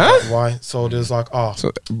 Like, why? So there's like,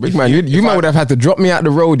 So, big man, you might would have had to drop me out the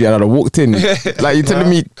road, I'd have walked in. Like, you're telling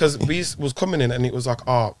me. Because we was coming in and it was like,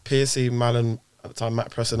 PSC, Malin, at the time, Matt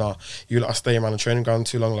Preston, you lot are staying around the training ground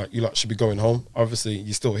too long, like, you lot should be going home. Obviously,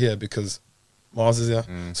 you're still here because Mars is here.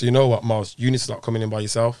 So you know what, Mars, you need to start coming in by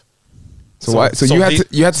yourself. So you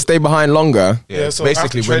had to stay behind longer. Yeah, so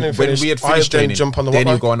basically when we had finished training, jump on the then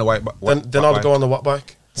watt you bike. go on the white bike. Then I'd go on the watt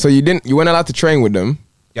bike. So you weren't allowed to train with them.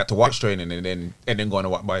 You had to watch training and then go on the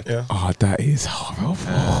watt bike. Yeah. Oh, that is horrible.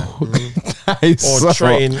 That is Or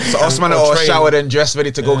train. So Osman or showered and dressed,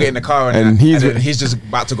 ready to go get in the car, and he's then he's just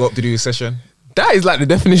about to go up to do his session. That is like the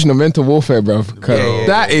definition of mental warfare, bro.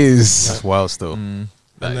 That's wild still. And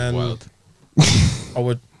then I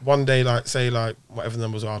would one day like say like whatever the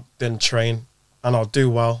numbers are, then train, and I'll do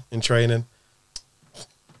well in training.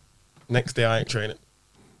 Next day I ain't training.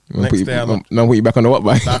 Next day I'm now put you back on the what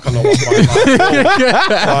bike? back on the one bike.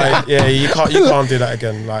 Like, yeah, you can't do that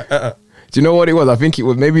again. Like, Do you know what it was? I think it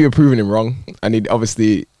was maybe you're proving him wrong, and he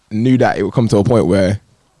obviously knew that it would come to a point where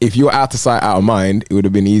if you were out of sight, out of mind, it would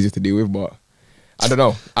have been easier to deal with. But I don't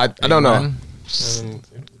know. I don't know. And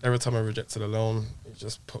every time I rejected a loan, it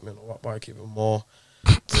just put me on the watt bike even more.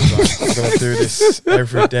 It was like, I'm gonna do this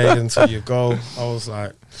every day until you go. I was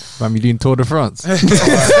like, man, you doing Tour de France? He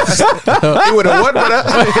would have won,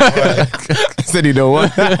 brother. Said he don't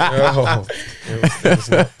want. it was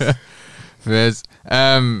nuts. Fairs.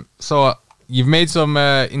 So you've made some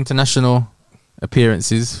international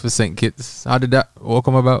appearances for St. Kitts. How did that all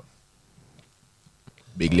come about?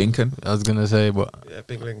 Big Lincoln. I was gonna say, but Yeah,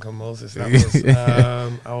 Big Lincoln Moses. That was,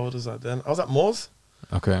 how old was I then? I was at Moores.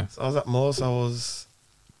 okay. So I was at Moores. I was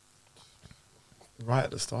right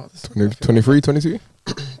at the start. 23, 22?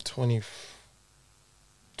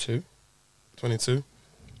 22.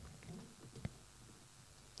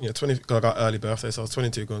 Yeah, 20. 'Cause I got early birthday, so I was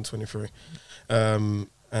 22 going 23. And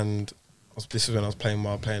this is when I was playing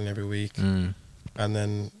well, playing every week. And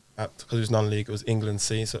then because it was non-league, it was England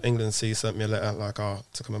C. So England C sent me a letter like,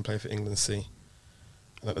 to come and play for England C.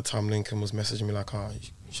 And at the time, Lincoln was messaging me like, you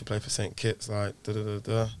should play for St. Kitts, like,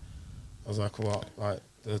 da-da-da-da. I was like, what? Like,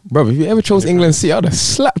 Bro, if you ever chose England C, I'd have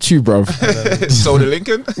slapped you, bro. So the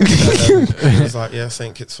Lincoln. It was like, yeah,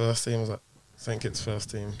 St. Kitts first team. I was like, St. Kitts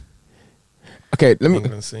first team, Okay, let me.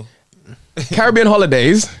 England C. Caribbean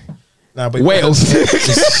holidays, Nah, but Wales.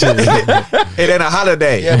 It ain't a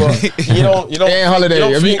holiday. Yeah, but you don't. It ain't holiday.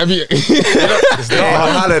 It's not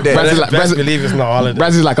a holiday. Brazil like- Best Brazil- believe it's not a holiday.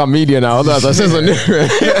 Brazil's like I'm media now. I said something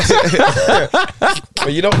different.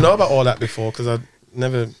 But you don't know about all that before because I've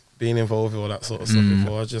never been involved with all that sort of stuff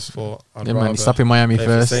before. I just thought I'd Yeah, rather man, you stop in Miami play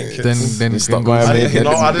for first, St. Kitts. then you stop can go Miami. out.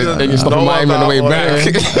 I didn't Then you stop in know Miami on the way about all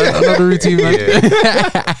back. that. Another routine, man.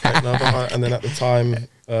 And then at the time,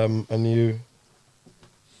 I knew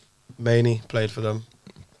Maney played for them.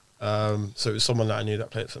 So it was someone that I knew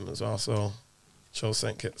that played for them as well. So chose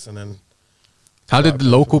St. Kitts, and then How did the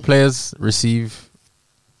local players receive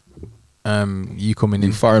you coming in?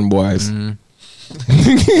 You foreign boys.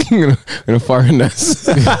 Gonna foreign us.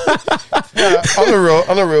 yeah, on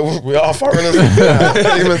the real, we are foreigners. I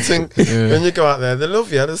don't even think when you go out there, they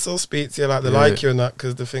love you. They still speak to you, like they like you and that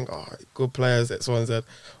because they think, good players, X, Y, and Z.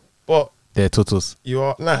 But They're tutus. you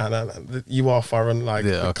are nah. You are foreign. Like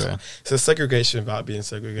Okay. It's a segregation without being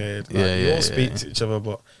segregated. Like, you all speak to each other,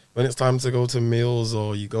 but when it's time to go to meals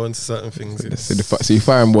or you go into certain things, it's So you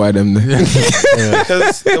foreign boy them.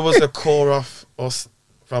 because there was a core of us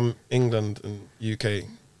from England and UK.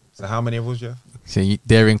 So how many of us, Jeff? So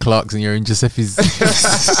they're in Clark's and you're in Giuseppe's.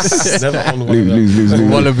 Never on one of them. Lose.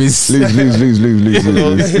 Wallabies. Lose.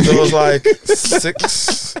 There was like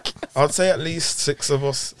 6. I'd say at least 6 of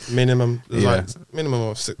us minimum. There's like minimum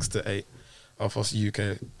of 6 to 8 of us UK,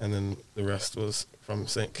 and then the rest was from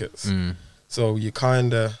St. Kitts. So you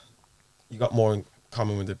got more in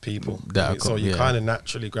common with the people. So you kind of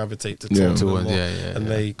naturally gravitate to talk to them more, and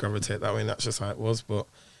they gravitate that way. And that's just how it was. But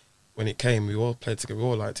when it came, we all played together. We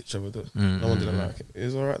all liked each other. No one didn't like it. It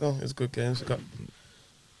was all right though. It was good games. I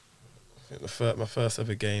think my first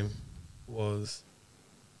ever game was.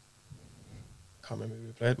 Can't remember who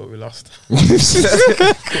we played, but we lost.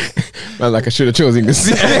 Man, like I should have chosen English.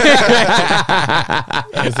 It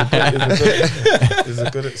was a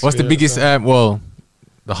good experience. What's the biggest, the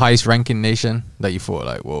highest ranking nation that you thought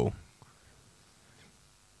like, whoa?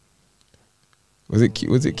 Was it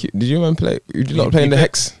cute? Did you man play? Did you not play in the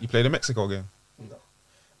Hex? You played the Mexico game? No.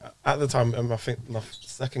 At the time, I think my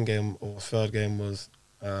second game or third game was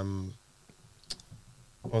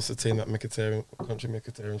what's the team that country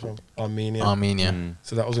Mkhitaryan's from? Armenia.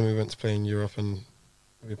 So that was when we went to play in Europe, and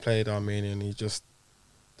we played Armenia, and he just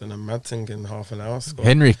done a mad thing in half an hour.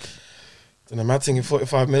 Henrik. Done a mad thing in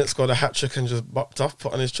 45 minutes, scored a hat-trick and just bopped off,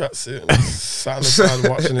 put on his tracksuit and sat on the side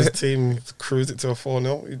watching his team cruise it to a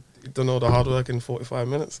 4-0. He'd done all the hard work in 45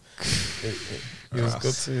 minutes. He was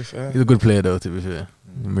good, to be fair. He's a good player though, to be fair.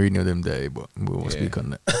 Mourinho them day, but we won't speak on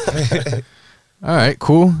that. All right,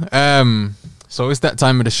 cool. So it's that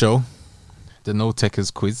time of the show, the No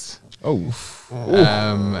Techers quiz.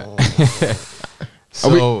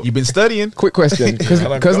 So you've been studying. Quick question,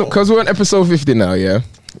 because we're on episode 50 now. Yeah,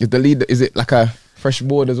 is the lead? Is it like a fresh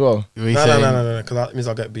board as well. What are you No, saying? because that means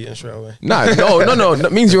I'll get beaten straight away. No.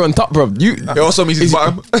 That means you're on top, bro. It also means he's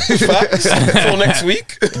bottom. Facts. Until next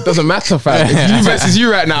week. Doesn't matter, fam. It's you versus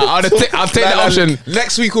you right now. I'll take the option.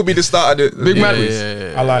 Next week will be the start of the Big man.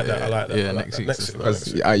 Yeah, I like that. Yeah, I like next that. week. Next week.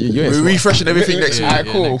 Because Yeah, you ain't we're smart. refreshing everything next week. Alright,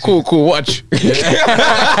 next cool. Watch. I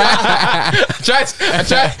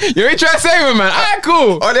try. You ain't trying to save him, man. Alright,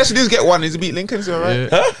 cool. All they have to do is get one. He's beat Lincoln, so alright.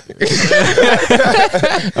 Yeah.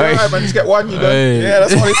 Alright, man, just get one. You know. Hey. Yeah,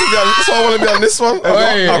 that's why I want to be on this one.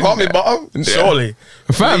 Hey. I got me bottom. Surely.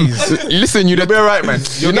 Fam, listen, You'll be alright, man.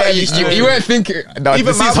 You weren't thinking. No, Even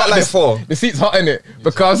the seat's Mount hot. had like 4. The seat's hot in it.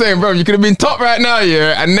 Because I'm saying, bro, you could have been top right now,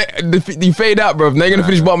 yeah, and you fade out, bro. Now you're gonna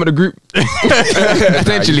finish bottom of the group.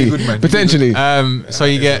 Potentially, Nah, you good, man. potentially. So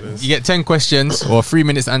you get 10 questions or 3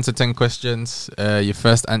 minutes to answer 10 questions. Your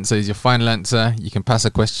first answer is your final answer. You can pass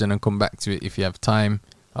a question and come back to it if you have time.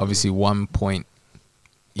 Obviously, 1 point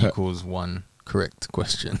equals 1 correct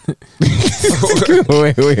question.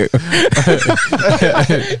 Wait.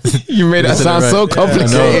 You made that sound so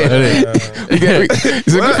complicated.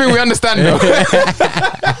 It's a good thing we understand, though.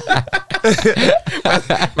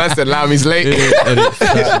 Man said, "Lami's late."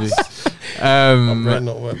 Might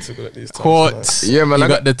not work too good at these times. Court. Yeah, man, You I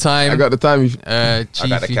got the time. I got the time. Chief,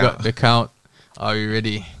 got the you count. got the count. Are you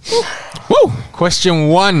ready? Woo! Question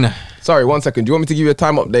 1. Sorry, 1 second. Do you want me to give you a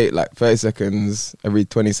time update, like 30 seconds every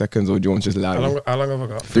 20 seconds, or do you want to just allow me? How long have I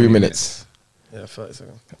got? 3 minutes. Yeah, 30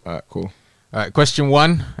 seconds. All right, cool. All right, question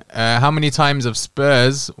 1. How many times have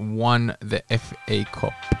Spurs won the FA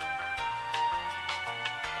Cup?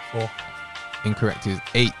 4. Incorrect is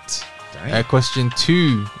 8. Question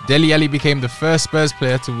 2. Dele Alli became the first Spurs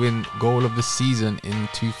player to win goal of the season in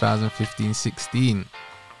 2015-16.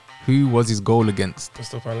 Who was his goal against?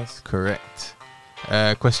 Crystal Palace. Correct.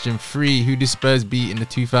 Question 3. Who did Spurs beat in the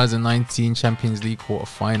 2019 Champions League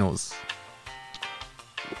quarterfinals?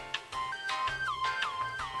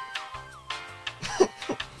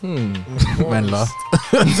 Man laughed.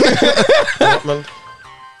 Dortmund.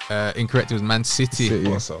 Incorrect. It was Man City.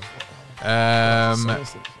 City. Also.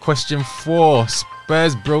 Question 4.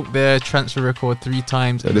 Spurs broke their transfer record 3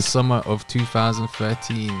 times in the this- summer of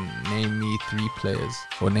 2013. Name me 3 players.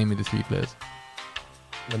 Or name me the 3 players.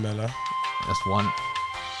 Lamela. That's 1.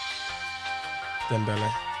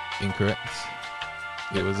 Dembele. Incorrect.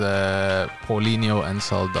 It was Paulinho and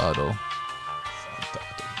Soldado.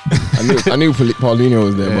 I knew Paulinho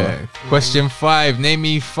was there, Yeah. Question 5. Name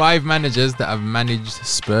me 5 managers that have managed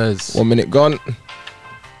Spurs. but 1 minute gone.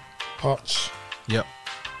 Poch. Yep.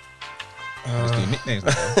 Just do nicknames.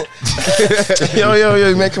 Yo,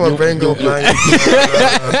 you're making my brain go blank.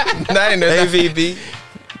 AVB.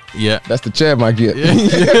 Yeah. That's the chair, Mike. Yeah.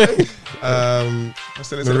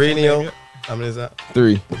 Mourinho. How many is that?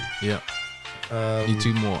 3. Yeah. Need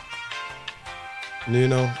 2 more.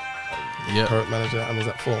 Nuno. Yeah. Current manager. How many is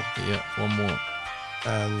that? 4. Yeah. 1 more.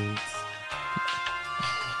 And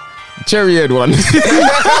Cherry head one.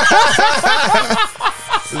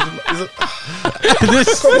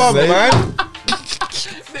 come on, man.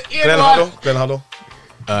 Glenn Huddle.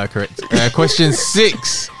 Correct. Question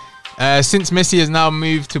 6. Since Messi has now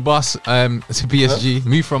moved to PSG,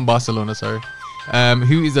 moved from Barcelona, sorry.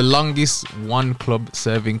 Who is the longest one club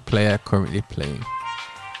serving player currently playing?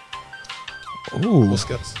 Ooh.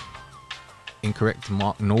 Busquets. Incorrect.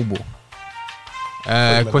 Mark Noble.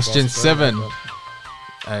 Wait a Question minute, 7.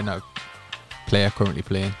 Barcelona. No. Player currently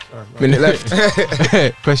playing. Minute left.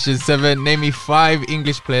 Question 7. Name me 5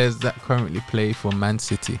 English players that currently play for Man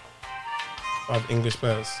City. 5 English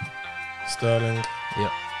players. Sterling.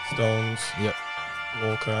 Yep. Stones. Yep.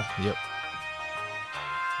 Walker. Yep.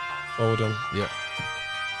 Foden. Yep.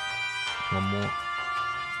 1 more.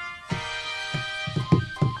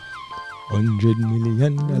 $100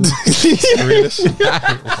 million. Grealish.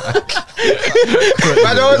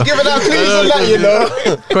 Man, I was giving out clues on that, you know.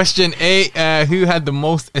 Question 8. Who had the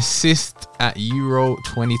most assists at Euro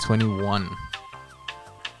 2021?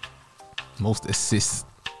 Most assists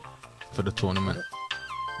for the tournament.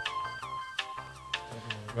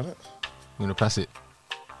 Got it? I'm going to pass it.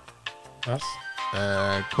 Pass.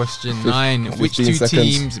 Question 9. Which 15 2 seconds.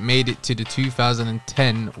 teams made it to the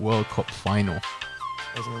 2010 World Cup final?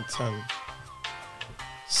 2010.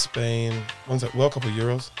 Spain. When's that? World Cup of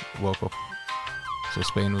Euros. World Cup. So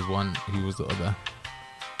Spain was 1. Who was the other?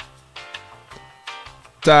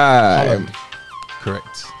 Time. Holland.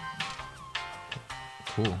 Correct.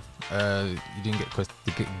 Cool. You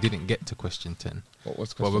didn't get to question 10.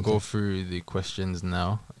 What's Well, we'll go through the questions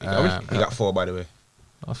now. He got 4, by the way.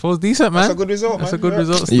 I suppose decent, man. That's a good result, That's man. a good Yeah.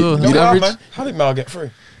 result still. You Not bad, average? man. How did Mal get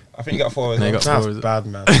through? I think you got 4 as No, you well. got 4 That's as bad,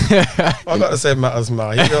 man. I got the same matters,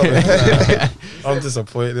 man. You know what? I'm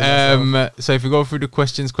disappointed. in myself. So if we go through the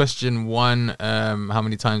questions, question 1, how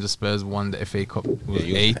many times the Spurs won the FA Cup? Was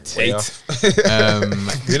 8.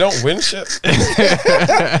 We don't win shit.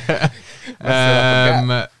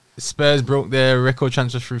 Spurs broke their record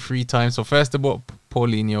transfer through 3 times. So first they bought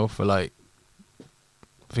Paulinho for like,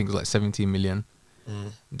 I think it was like 17 million.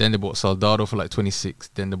 Then they bought Soldado for like 26.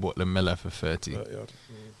 Then they bought Lamela for 30.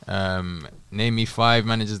 Name me 5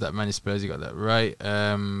 managers that managed Spurs. You got that right.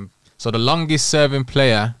 So the longest serving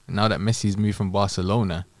player, now that Messi's moved from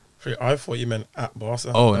Barcelona. I thought you meant at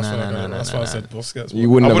Barca. Oh, That's no, why I no, got it. no, That's no, why I no. said Busquets. You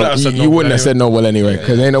wouldn't have said you wouldn't have said Noble anyway,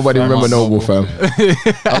 because ain't nobody remember Noble, fam.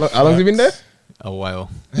 How long has he been there? A while.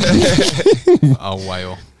 A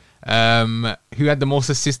while. Who had the most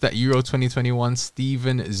assists at Euro 2021?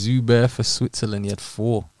 Steven Zuber for Switzerland. He had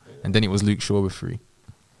 4. And then it was Luke Shaw with 3.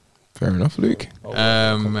 Fair enough, Luke.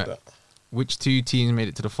 Which 2 teams made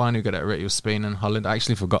it to the final? We got that right. It was Spain and Holland. I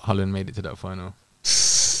actually forgot Holland made it to that final.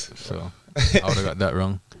 So I would have got that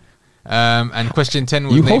wrong. And question 10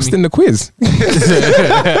 was You hosting the quiz?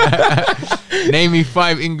 name me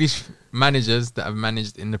 5 English managers that have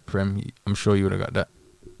managed in the Prem. I'm sure you would have got that.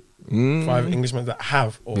 5 Englishmen that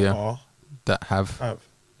have or are. That have.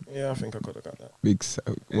 Yeah, I think I could have got that. Big.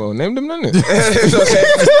 Well, name them, then. It's okay.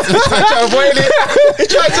 Try to avoid it.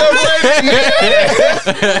 Try to avoid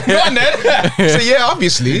it. Go on then. So yeah,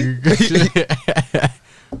 obviously.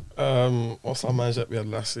 What's our manager that we had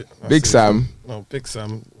last year? Big Sam. No, Big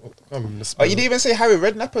Sam. Oh, you didn't even say Harry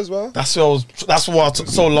Redknapp as well. That's what I took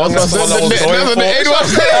so long. That's what I was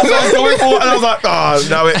going for. And I was like,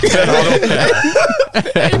 now it.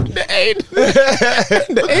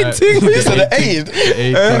 The 18. So the aid.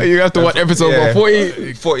 You have to watch episode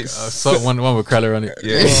 40. So one with Kreller on it.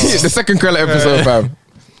 Yeah. The second Krella episode, fam.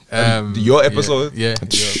 Your episode. Yeah.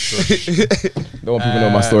 Don't want people to know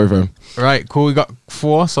my story, fam. Right, cool. We got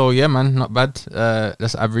 4. So yeah, man, not bad.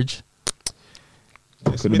 That's average.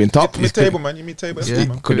 Could have been top. Mid-table, man. You mid-table. Yeah.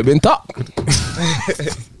 Could have been top.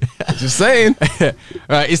 Just saying.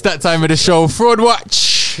 Right, it's that time of the show. Fraud Watch.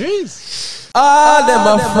 Jeez. All them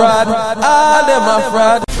a fraud. All them a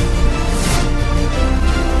fraud.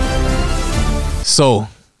 So,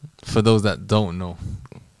 for those that don't know,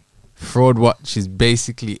 Fraud Watch is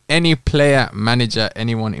basically any player, manager,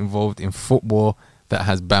 anyone involved in football that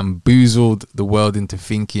has bamboozled the world into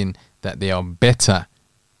thinking that they are better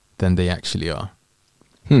than they actually are.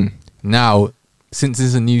 Now, since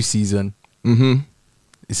it's a new season,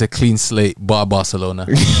 it's a clean slate, bar Barcelona.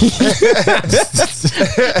 you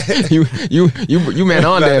man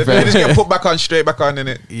on there, They fam. just get put back on, straight back on,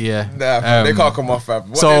 innit? Yeah. Nah, fam, they can't come off, fam.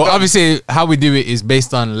 What So they've done- obviously, how we do it is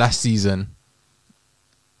based on last season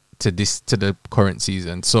to the current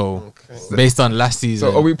season. So based on last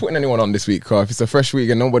season. So are we putting anyone on this week? Cause if it's a fresh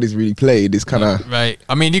week and nobody's really played, it's kind of right.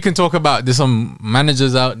 I mean, you can talk about there's some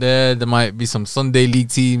managers out there. There might be some Sunday league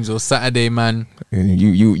teams or Saturday man.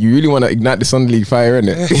 you really want to ignite the Sunday League fire,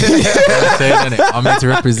 innit? I'm saying, innit? I'm here to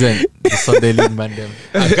represent the Sunday league man. Them.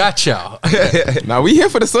 I gotcha. Now we here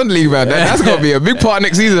for the Sunday League, man. That's gonna be a big part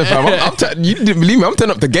next season, fam. You didn't believe me? I'm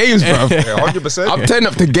turning up the games, bro. 100%. I'm turning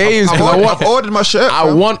up the games because I've ordered my shirt. I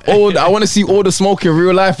want to see all the smoke in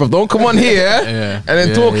real life, bro. Don't come on here and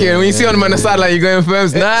then talking. When you see on the man the sideline, you're going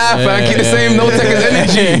firms. Nah, fam, keep the same no takers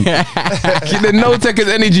energy. Keep the no takers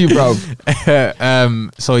energy, bro.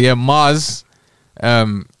 So yeah, Mars,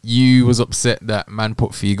 you was upset that man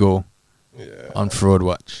put Figo on Fraud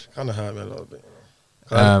Watch. Kind of hurt me a little bit.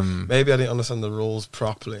 You know? Maybe I didn't understand the rules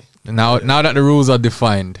properly. Now that the rules are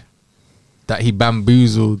defined, that he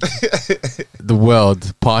bamboozled the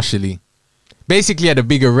world partially. Basically had a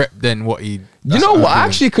bigger rep than what he... You know what? I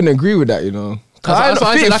actually couldn't agree with that, you know.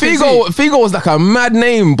 Figo was like a mad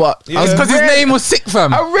name, but because his name was sick,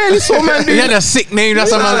 fam. I really saw man do He had a sick name.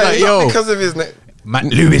 That's what I was like, yo. Because of his name. Matt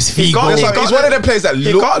Lewis Figo. He's one of them players that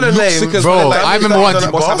got the name, sick as Bro, well. Like, I remember he's one.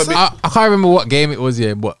 like, must have a bit- I can't remember what game it was,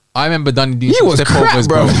 yeah, but I remember Danny doing He some was step crap, overs,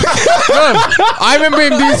 bro. bro. I remember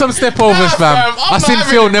him doing some step overs, fam. fam, I'm I seen not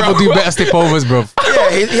Phil having it, Neville bro. do better step overs, bro. Yeah,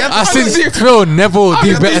 he had I seen Phil Neville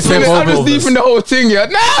do better step I'm just overs. deep in the whole thing, yeah.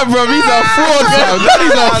 Nah, bro, he's a fraud, fam. That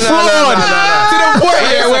is a fraud. To the point,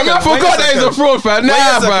 yeah, when I forgot that he's a fraud, fam.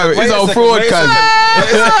 Nah, bro, he's a fraud, cuz.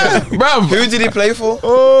 Bro, Who did he play for?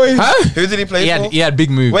 Who did he play for? He had big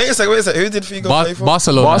moves. Wait a second. Who did Figo play for?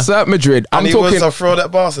 Barcelona. Barca, Madrid. And I'm he talking. was a fraud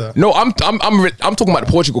at Barca. No, I'm talking about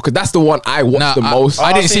Portugal because that's the one I watched Nah, the most.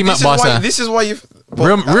 I didn't see him at Barca. This is why you.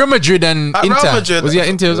 Real Madrid and at Real Inter. Madrid- Was he at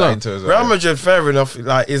Inter as well? Real Madrid, fair enough.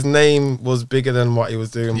 Like his name was bigger than what he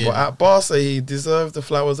was doing, but at Barca, he deserved the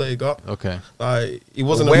flowers that he got. Okay. Like he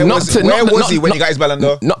wasn't. Where Not was to- he? Where not- was he not- when he got his Ballon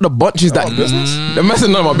d'Or? Not the bunches that business. The mess is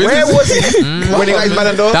none of my business. Where was he when he got his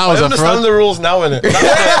Ballon d'Or? That was I a understand fraud. the rules now, innit?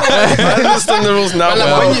 I understand the rules now. Like,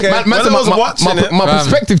 man. when you- man- man When said I was my- watching my- it, my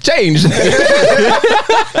perspective changed.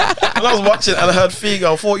 when I was watching and I heard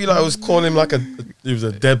Figo, I thought you like I was calling him like he was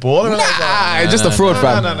a dead ball. And I was like, Nah, it's just a fraud,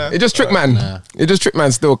 fam. no. It just tricked man. It just tricked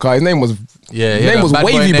man still, car. His name was Yeah, his name was bad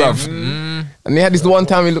boy Wavy, name. bruv. And they had this one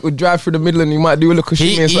time he would drive through the middle and he might do a little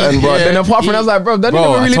shimmy or something, bro. yeah, Then apart from that, I was like, bro, that Bro,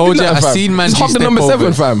 never I really told did you, that, I fam. seen man Just do hop the step number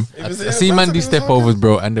over. 7, fam. I see man do step overs,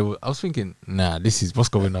 bro, and I was thinking, nah, this is what's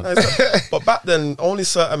going on. but back then, only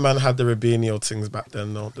certain men had the Rabinho things back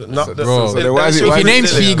then, though. Not the, Bro, then why is it- If why your is it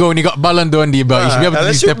name's Brazilian? Figo and you got Ballon d'Or under your belt, you should be able to do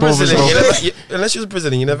unless you're step overs, Brazilian, bro. unless you was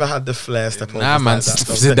Brazilian, you never had the flair step overs. Nah, man, like that,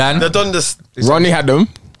 though. Zidane. They've done this. Ronnie had them.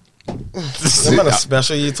 The man is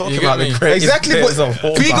special. You talking You about get the me? greatest Exactly, players but of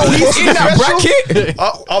all Figo, time. he's In that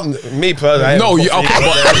bracket? Me personally, I No, haven't you put okay,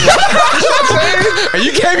 Figo but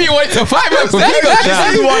you came here went to 5 minutes. there.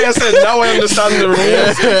 This is why I said now I understand the rules.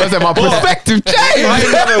 I said my perspective changed.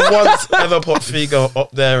 I never once ever put Figo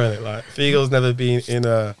up there in it. Like Figo's never been in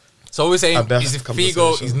a. So we're saying, A best is if conversation.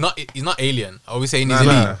 Figo he's not alien? Are we saying he's Nah,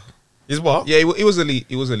 elite? nah. He's what? Yeah, he was elite.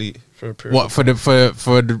 He was elite. For a period. What for the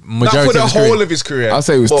Not majority for the of his whole career? of his career. I'll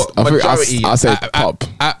say it was. but I think majority. I'll say At- top.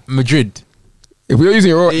 at Madrid. If we're using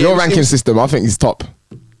your It was- ranking system, I think he's top.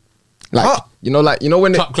 Like Huh? you know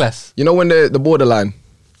when Top class. you know when the borderline.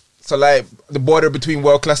 So like the border between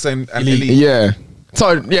world class and elite. Yeah.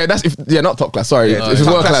 Sorry, yeah, that's not top class. Sorry, Yeah, it's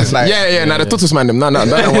top world class class. is like- yeah. Nah, the Tutus man them. No,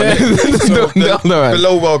 that one. So No, man.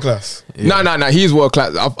 below world class. No, he's world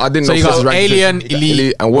class. I didn't So know you Tutus got ranked alien,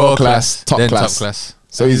 elite, and world class, top then class. top class.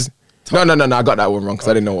 So he's no. I got that one wrong because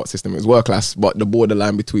I didn't know what system it was. World class, but the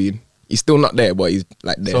borderline between he's still not there, but he's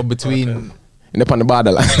like there. So between in upon the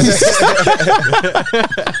borderline.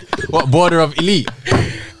 what border of elite?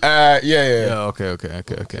 Yeah. Yeah, okay.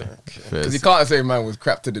 Because you can't say man was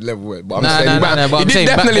crap to the level where, but I'm Nah, saying nah, he, nah, nah, but he I'm did saying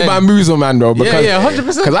back definitely then- bamboozle man though. Because, yeah, 100%.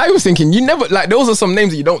 Because I was thinking you never like those are some names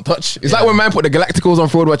that you don't touch. It's like when man put the Galacticals on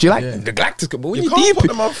Fraud Watch. You like the Galacticals, but when You you, can't deep put it,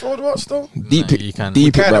 them on fraud watch though. deep Nah, it, you can't.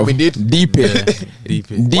 deep We it, can, bro. we did. Deep it,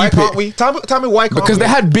 Deep it. deep Why it. can't we? Tell me why can't Because we? they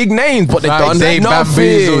had big names, but they done They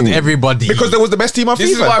bamboozled nothing. everybody. Because they was the best team on This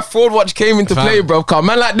is FIFA. why Fraud Watch came into Fam. play, bro. Cause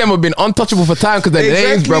man like them have been untouchable for time because they're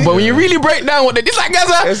names, bro. Exactly. But when you really break down what they did, like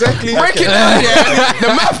Gaza, Exactly. break it down, yeah. The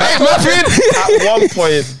math ain't mathing. At one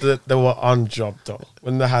point, they were on job though.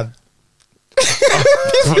 When they had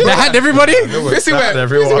they had everybody. This is They had where,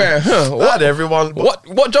 everyone. this is where, huh, They had everyone. But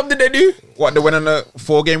what job did they do? What, they went on a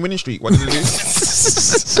 4-game winning streak? What did they do?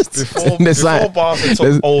 before They signed- Barca there's-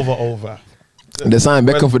 took over. They signed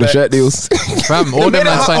Beckham for the Bex- shirt deals. Fam, all them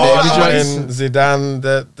man signed their individuals. Zidane,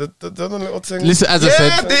 the done a little thing. Listen, as I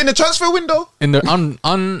Yeah, said, they're in the transfer window. in the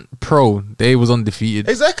un pro, they was undefeated.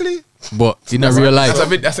 Exactly. But in a real life, That's a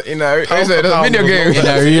video pound game. in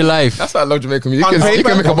a real life, That's why I love Jamaican music. On You paper,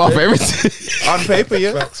 can make a on bar for paper. everything. On paper,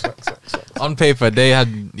 yeah. Facts. on paper, they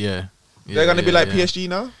had They're going to be like PSG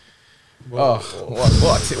now. Oh,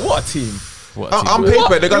 what a team. What On team?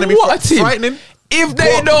 paper, they're going to be What a team. frightening. If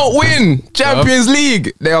they don't win Champions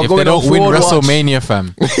League, they are If going they don't on win Fraud Watch. WrestleMania,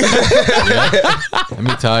 fam. Yeah. Let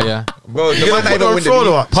me tell ya, Bro, You they don't might not put even on win the fraud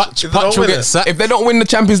league. watch. Patch If they don't will win get it. sacked. If they don't win the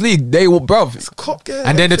Champions League, they will, bruv. Cup game.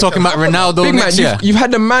 And then they're talking about Ronaldo Big man, next year. you've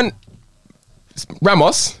had the man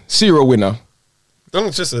Ramos, 0 winner.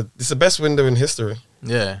 It's the best window in history.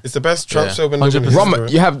 Yeah, It's the best transfer window in 100%. history. Roma,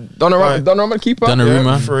 you have Donnarumma, Right. Donnarumma keeper.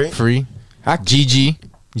 Donnarumma, free. free. Hack- GG,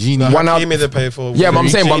 Genie. One out- Hakimi they pay for. Yeah, but I'm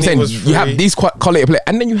saying, Genie was you have free. these quality players,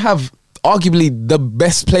 and then you have arguably the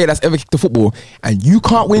best player that's ever kicked the football, and you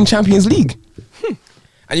can't win Champions League.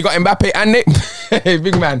 And you got Mbappe and Nick. Hey,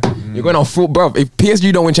 big man, you're going on fraud, bro. If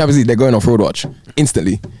PSG don't win Champions League, they're going on Fraud Watch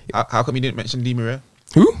instantly. How come you didn't mention Di Maria?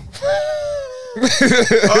 Who? Oi.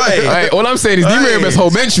 Hey, all I'm saying is Di Maria best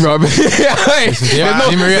whole bench, bro. Hey,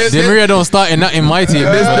 Di Maria don't start in my team.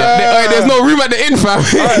 there's no room at the inn, fam.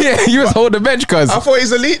 Yeah, you just hold the bench, cuz. I thought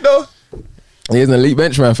he's elite though. He's an elite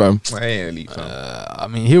bench man, fam. I ain't elite. Fam. I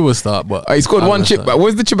mean, he will start, but He scored one chip, but what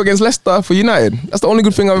was the chip against Leicester for United? That's the only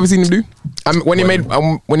good thing I've ever seen him do. When he made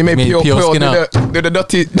Made Pio skin out. do the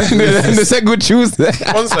dirty, the said good shoes.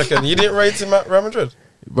 1 second. You didn't rate him at Real Madrid?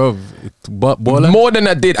 bro, baller. More than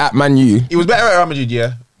I did at Man U. He was better at Real Madrid,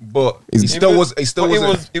 yeah, but he still was. He still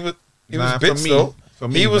was. He was Nah, bits for me- though. for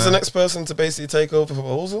me, He was the nah. next person to basically take over for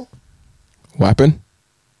Ozil. What happened?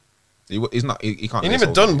 He's not. He can't. He replace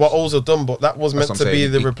never Ozil. done what Ozil done, but that was That's meant what to I'm be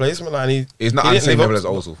saying. the He- replacement. And He's not he on the didn't same live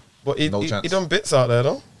level up as to- Ozil. But he No chance. done bits out there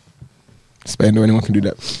though. Spain, no anyone can do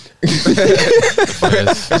that.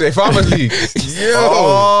 Is it Farmers League?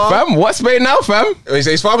 Fam, what's Spain now, fam?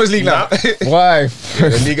 It's Farmers League now. Why?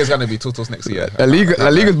 The Liga's gonna be totos next year. La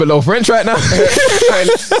Liga's below French right now.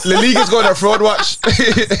 La Liga's going to fraud watch.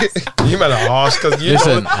 You man are harsh because you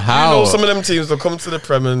Listen, know, how- you know some of them teams will come to the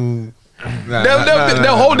Prem and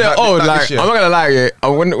They'll hold their own. Like, I'm not gonna lie, yeah.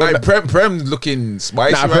 Like Prem's looking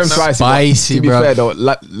spicy. Nah, right Prem's now. spicy. Spicy, To be bro. fair though,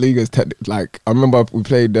 La Liga's like I remember we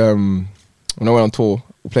played when I went on tour.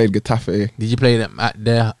 We played Getafe. Did you play them at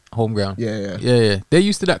their home ground? Yeah. They're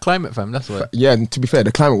used to that climate, fam. That's why. Yeah, and to be fair,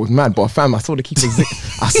 the climate was mad. But fam, I saw the keeper.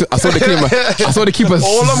 I saw the keeper.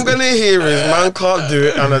 all I'm gonna hear is man can't do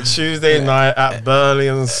it on a Tuesday night at Burnley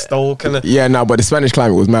and Stoke and Yeah, no, but the Spanish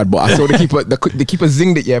climate was mad. But I saw the keeper. The keeper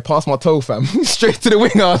zinged it, past my toe, fam, straight to the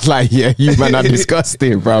wing. I was like, yeah, you man are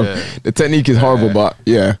disgusting, bro. Yeah. The technique is horrible, but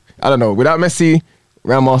yeah, I don't know. Without Messi,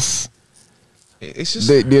 Ramos, It's just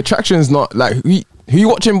the attraction is not like who you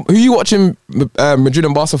watching Madrid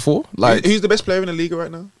and Barca for? Like who's the best player in the Liga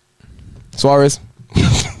right now? Suarez,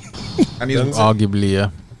 And he's, Arguably, yeah.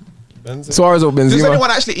 Benzema. Suarez or does Benzema?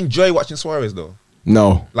 anyone actually enjoy watching Suarez though?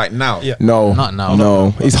 No, Like now? Yeah. no, Not now.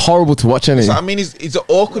 No, he's horrible to watch, isn't he? So I mean, he's an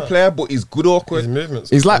awkward player, but he's good awkward. His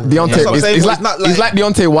movements. He's like That's what I'm Deontay. saying, He's but like it's not he's like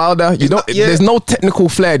Deontay Wilder. You don't. not- yeah. There's no technical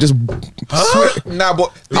flair. Just Nah, but I'm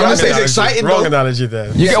Wrong gonna say it's analogy. exciting Wrong though. analogy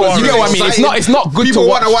there. you get what I mean. It's not good People to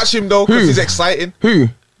want watch. to watch him though because Who? he's exciting. Who?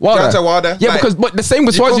 Deontay Wilder. Yeah, Like, but the same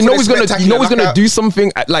with you Suarez. go You know for he's the gonna spectacular knockout. do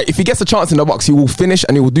something. Like if he gets a chance in the box, he will finish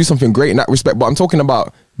and he will do something great in that respect. But I'm talking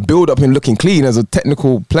about build up and looking clean as a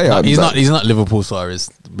technical player. No, he's Like, not Liverpool Suarez,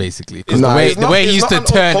 basically. 'Cause Nah, the he's way he he's used to not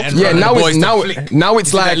turn an and Yeah, run now the it's boys to now flick. now it's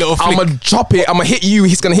He did that like little I'm flick. gonna drop it. I'm gonna hit you.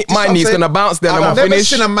 He's gonna hit my knee. He's gonna bounce there. and I'm I've gonna never finish.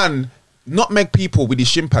 seen a man nutmeg people with his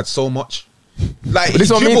shin pads so much. Like he this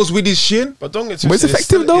what I mean. dribbles with his shin. But don't get But it's twisted,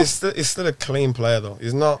 effective, though. He's still a clean player though.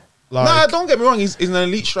 He's not like. Nah, don't get me wrong. He's an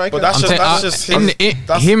elite striker. But that's I'm just saying,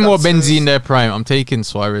 that's him or that's Benzi his- in their prime. I'm taking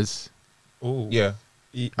Suarez. Ooh, yeah.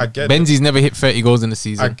 I get it. Benzi's never hit 30 goals in the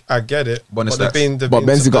season. I get it. Bonus But stats. But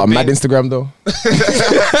Benzi got a mad Instagram though.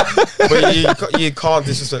 But you can't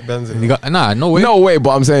disrespect Benzi. You got, no way. No way. But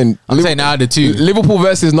I'm saying saying out of the two. Liverpool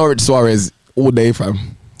versus Norwich Suarez all day,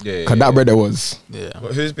 fam. Yeah. Cause that brother was. Yeah,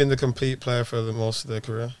 But who's been the complete player for the most of their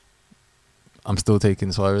career? I'm still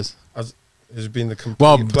taking Suarez. Who's been the complete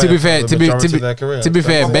Well, player to be for fair, the to be majority of their career? to be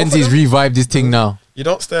fair, But Benzi's revived his thing now. You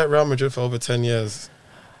don't stay at Real Madrid for over 10 years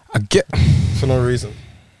I get. for no reason.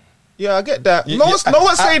 Yeah, I get that. You- No you-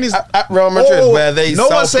 one's saying he's at Real Madrid Oh, where they no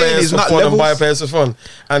sell one's saying players he's for not fun and buy levels. players for fun,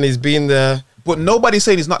 and he's been there. But nobody's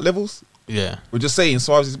saying he's not levels. Yeah, We're just saying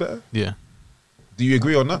Suarez is better. yeah. Do you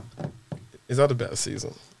agree on that? He's had a better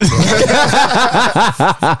season.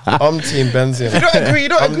 I'm Team Benzema. You don't agree. You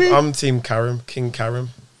don't agree. I'm Team Karim, King Karim.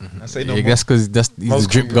 I say no Yeah, more. that's because he's Most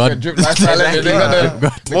the drip god. Drip lifestyle,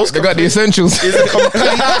 they Most got the essentials. He's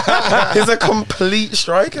a complete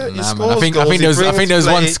striker. He Nah, scores man. I think goals, he there was brings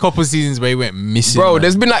one play. couple seasons where he went missing. Bro, man.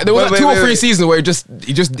 there was Wait, 2 or wait, 3 wait. seasons where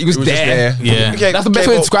he was there. Yeah. Okay, That's the best okay,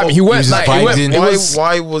 way to describe it. He but- went He was like vibing. it was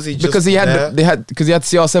Why was he just because he had there? because he had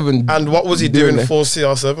CR7. And what was he doing doing it. for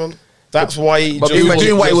CR7? That's why he But just He was Just-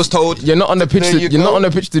 doing what he was told. You're not on the pitch. There you You're not go. on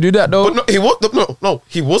the pitch to do that though. But no, he was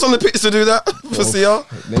he was on the pitch to do that for CR.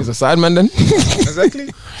 There's a side man then. Exactly.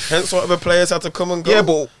 Hence, whatever players had to come and go. Yeah,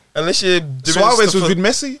 but unless you're doing Suarez stuff was for- with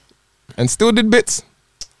Messi. And still did bits.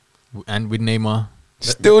 And with Neymar.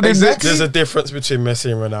 Still did Exactly. There's a difference between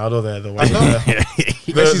Messi and Ronaldo there. The way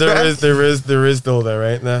Messi's better. there is though there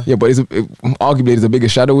ain't there. Yeah, but arguably there's a bigger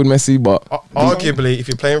shadow with Messi. But Arguably, if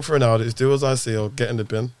you're playing for Ronaldo, it's do as I say or get in the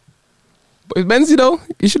bin. it's Benzi though.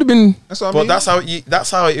 He should have been. That's what I But mean.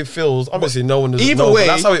 that's how it feels. Obviously, no one doesn't either know. way-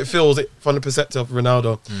 But that's how it feels from the perspective of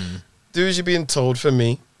Ronaldo. Do as you're being told for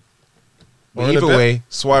me. Or But in a either bit. way,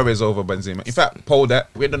 Suarez over Benzema. In fact, poll that.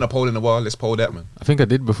 We ain't done a poll in a while. Let's poll that, man. I think I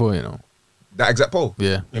did before, you know. That exact poll.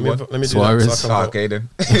 Yeah. Let me do Suarez. that. So I Ah, can vote. okay then.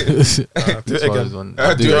 Do it again. One. Do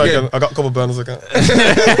Do it it again. again. I got a couple burners again.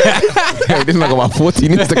 This man got about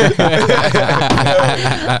 14 Instagram.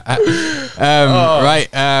 Right,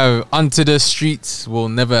 onto the streets we'll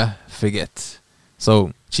never forget.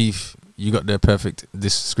 So, Chief, you got the perfect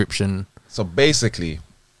description. So basically,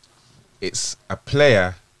 it's a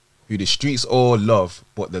player who the streets all love,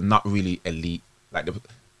 but they're not really elite. Like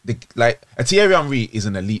like a Thierry Henry is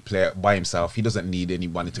an elite player by himself. He doesn't need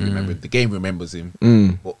anyone to remember him. The game remembers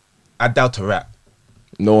him. But I doubt a rat.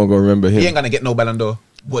 No one gonna remember He ain't him. gonna get no Ballon d'Or,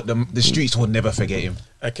 but the streets will never forget him.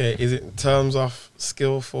 Okay, is it in terms of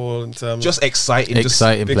skillful? In terms Just exciting,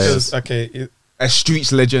 Exciting because players. okay, Just a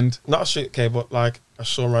streets legend. not a street. Okay, but like a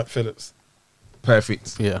Sean Wright Phillips.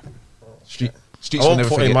 Perfect. Yeah. Streets I will won't never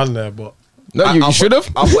put forget. him on there, but No, you should have.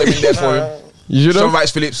 I'll put him in there for him. You should Sean have.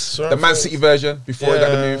 Rice Phillips, the Man City version before he got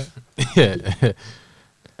the move. Yeah.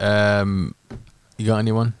 You got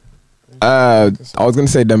anyone? I was gonna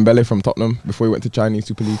say Dembele from Tottenham before he went to Chinese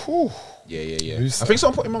Super League. Yeah. I think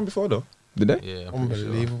someone put him on before though. Did they? Yeah.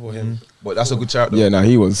 Unbelievable him. But that's a good shout though. Yeah,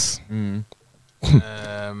 he was. Who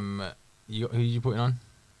you putting on?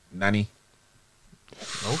 Nani.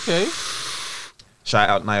 Okay. Shout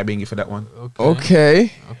out Naya Bingi for that one.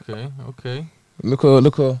 Okay. Look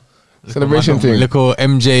a celebration thing. Little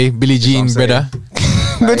MJ, Billie Jean, brother.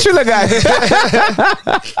 The chiller guy.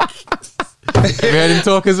 Have you heard him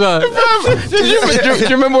talk as well? do you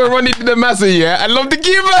remember when Ronnie did the master? Yeah, I love the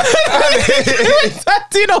keeper.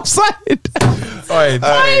 That offside.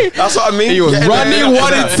 That's what I mean. Ronnie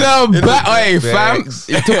wanted to back. Hey, fam,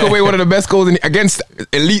 he took away one of the best goals against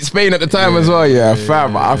elite Spain at the time as well. Yeah,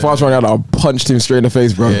 fam. I thought Ronnie I punched him straight in the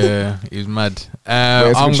face, bro. Yeah, he was mad.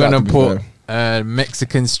 I'm gonna put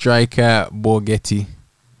Mexican striker Borghetti.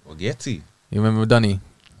 Borghetti. You remember Donny?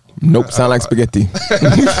 Nope, sound like spaghetti. Yo,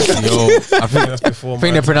 I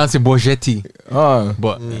think they pronounce it Borghetti. Oh,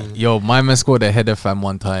 But yo, my man scored a header, fam,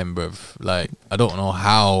 one time, bruv. Like, I don't know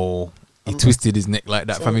how he twisted his neck like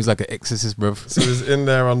that, fam. He was like an exorcist, bruv. So he's in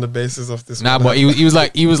there on the basis of this. Nah, but he was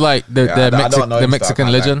like the Mexican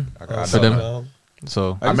I legend don't for them. know.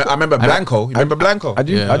 So I remember Blanco. You remember Blanco? I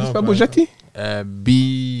just spell Borgetti.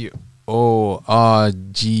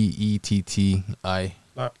 Borgetti.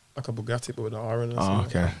 Like a Bugatti, but with an R in it. Oh,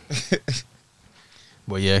 okay.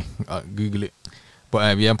 But yeah, Google it.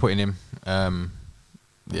 But yeah, I'm putting him.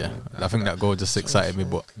 Yeah, I think that goal just excited me.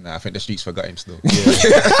 But Nah, I think the streets forgot him still.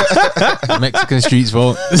 Mexican streets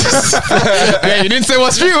vote. Yeah, you didn't say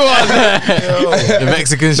what street was. The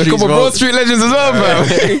Mexican A streets couple vote. Broad Street legends as well, bro.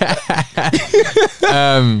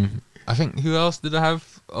 I think who else did I have?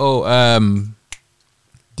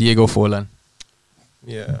 Diego Forlan.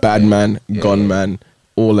 Yeah. Bad man, gone man,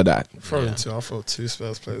 all of that. I'll throw two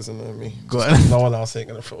Spurs players in there, me. Go on. No one else ain't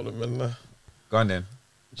going to throw them in there. Go on then.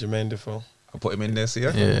 Jermaine Defoe. I'll put him in there, see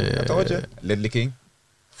ya? Yeah. I told you. Ledley King.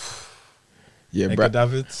 Yeah, Edgar Brad.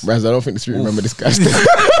 Davids. Braz, I don't think the street remember this guy.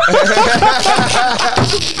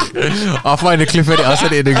 I'll find the clip edit. I'll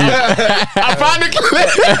send it in the group. I found the clip.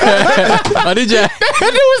 Oh, did you?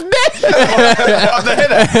 And it was dead. On the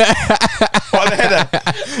header. On the header.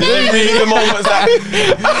 The moments that.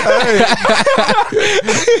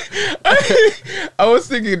 I was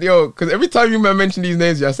thinking, yo, because every time you man mention these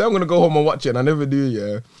names, yeah, I say I'm gonna go home and watch it, and I never do,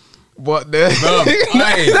 yeah. But the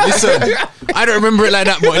Hey, listen, I don't remember it like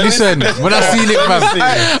that, but listen, when I seen it, fam,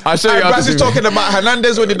 I'll show you. Braz is talking about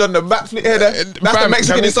Hernandez when he done the backflip header. That's the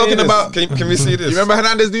Mexican he's talking about. Can we see this? You remember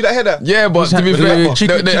Hernandez do that header? Yeah, but to be with fair, the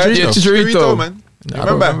Chicharito? Chicharito, man. You I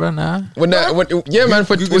don't remember? nah. when yeah, man,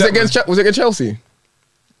 was Google it that, against was it against Chelsea?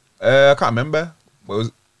 I can't remember. But it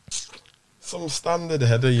was, Some standard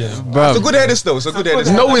header, yeah. it's a good header still. It's a good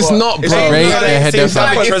header. No, it's not, It's bro. a Great header. header, It's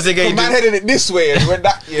fam. like Trezeguet the man headed it this way and went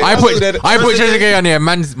that. Yeah, I that's a good header. put Trezeguet on here.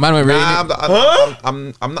 Man went right in it.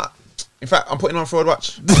 I'm not. In fact, I'm putting on Fraud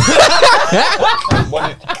Watch.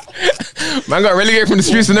 Man got relegated from the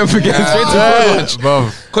streets and then forget straight to Forward. Bro,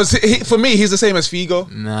 Because for me, he's the same as Figo.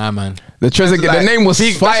 nah, man. The Trezeguet, Like, the name was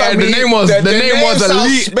fire. The name was sounds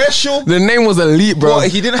elite. special. The name was elite, bro. Well,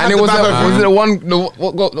 he didn't have and it the was Baba was Group. it the one?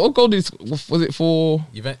 What goal did was it for?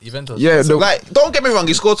 Juventus. Yeah, the, Like, don't get me wrong,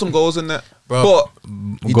 he scored some goals in that, Bro, but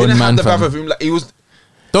he good didn't man, have the fam. Bava room. Like, he was.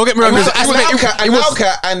 Don't get me wrong.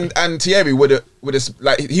 Alca and Thierry would have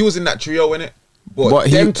like he was in that trio, innit? But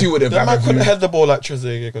them two would have. That man couldn't head the ball like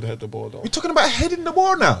Trezeguet could head the ball, though. We're talking about heading the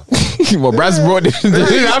ball now. well, Braz brought this. I'm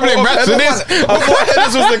blaming Braz for this. I thought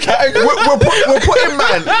headers was the category. We're putting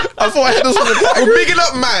man. I thought headers was the category. We're bigging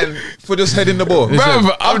up man for just heading the ball. Bruv,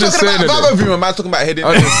 I'm just talking saying. about Bava room, man. Talking about heading.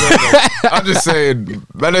 I'm just saying.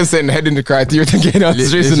 Man, I'm saying heading the criteria to get out the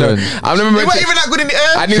streets. Listen. I've never He met. wasn't even that good in the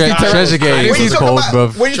air. I didn't see Trezeguet When you was talk cold, about- bro.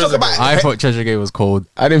 When you talk about, I thought Trezeguet was cold.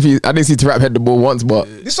 I didn't see Tarap head the ball once, but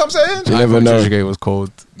this is what I'm saying. you I never thought know. Trezeguet was cold.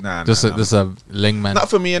 Nah, Just a ling man. not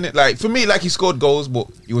for me, innit? Like for me, like he scored goals, but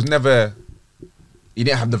he was never. He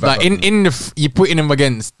didn't have the Like value. you putting him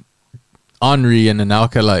against Henry and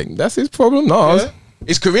Anelka, like That's his problem. No, Yeah.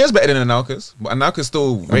 His career's better than Anelka's, but Anelka's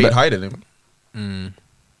still rated bet. higher than him.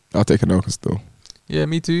 I'll take an Oka still. yeah,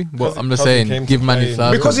 me too. But I'm just Because he saying, came give to man play his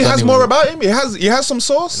flowers. Because he has Danny more was- about him. He has some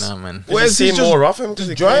sauce. Nah, man. Where's Whereas he he's just more of him because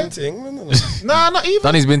he dry? came to England? Innit? Nah, not even.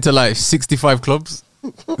 Danny's been to like 65 clubs.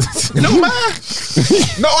 No man.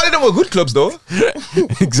 Not all of them were good clubs though.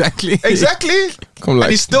 Exactly. Exactly. Come And like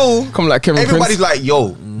he's still. Kevin Everybody's Prince. like,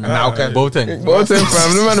 yo, Anelka. Boateng. Both them,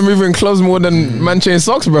 fam. The man are moving clubs more than man chain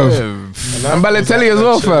socks, bro. And Balotelli as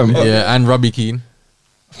well, fam. Yeah, and Robbie Keane.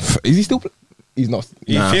 Is he still? He's not.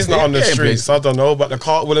 If he's not on the Yeah, streets, I don't know, but the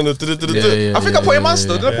cartwheel and the I think I put him on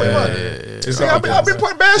still. Did I put him on? I've been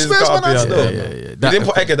putting bare Spurs man on still. He didn't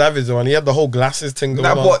put Edgar Davids on. He had the whole glasses thing going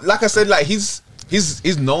on. But like I said, like he's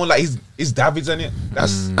known, like he's Davids in it.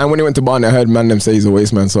 That's And when he went to Barnet, I heard man them say he's a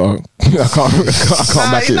waste man, so I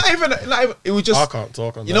can't back it. not even. It was just. I can't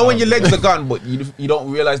talk on You that. know when your legs are gone, but you don't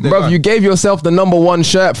realize they're Bro, gone. you gave yourself the number 1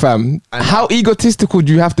 shirt, fam. And- How egotistical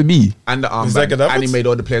do you have to be? And the Is that armband, good and he Davids? made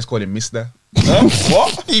all the players call him Mister. Huh?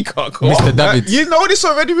 What? You can't call Mr. Davids. You know this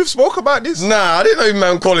already. We've spoke about this. Nah, I didn't know you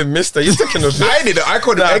man call him Mister. You're taking a piss. I did it. I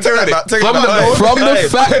called him Nah, Edgar. take that innit? back, take From that back. the, from the Hey,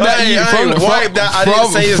 fact that hey, you hey, from wipe that. I didn't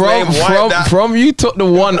say his name. Wipe that. from you took the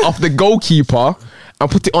one off the goalkeeper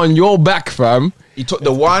and put it on your back, fam, He took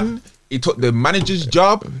the one. He took the manager's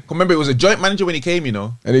job. Remember, it was a joint manager when he came. You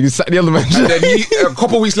know. and then he sat the other man. And then a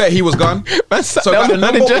couple weeks later, he was gone. Man sat So the he other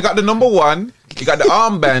manager. got the number 1. He got the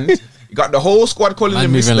armband. He got the whole squad calling him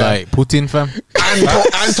I'm Mister. even like Putin, fam.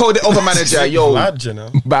 And told the other manager, yo, Mad, you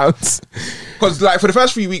know. Bounce. because like for the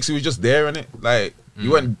first 3 weeks he was just there, innit? Like he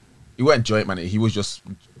weren't joint manager. He was just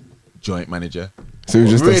joint manager. So he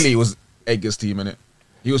was just really, it was Edgar's team, innit?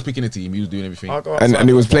 He was picking the team. He was doing everything. I'll go and outside.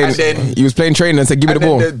 he was playing. And then- he was playing training and said, "Give me And the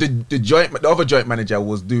ball." then the other joint manager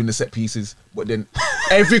was doing the set pieces. But then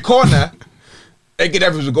every corner, Edgar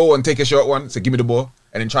Davids would go and take a short one, say, "Give me the ball,"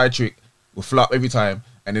 and then try a trick, will flop every time,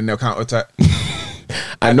 and then they'll counter attack.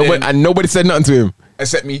 and then- nobody said nothing to him.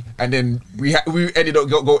 Except me, and then we ended up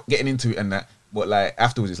go getting into it and that. But like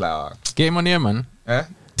afterwards, it's like, Get him on here, man.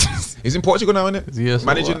 he's in Portugal now, innit? Yes,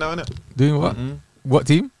 Managing what? now, innit? Doing what? What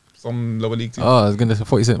team? Some lower league team. Oh, I was gonna say, I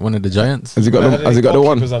thought you said one of the Giants. Has he got? Has he got the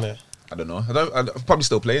one? Goalkeepers on here? I don't know. I'm probably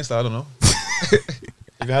still playing, so I don't know.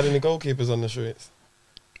 Have you had any goalkeepers on the streets?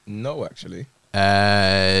 No, actually.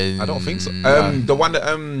 I don't think so. The one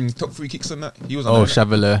that took free kicks and that, he was on Oh, there, innit?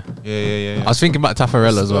 Chevalier. Yeah. I was thinking about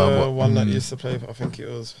Taffarel as well. The one that used to play, I think it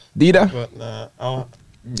was. Dida, But nah,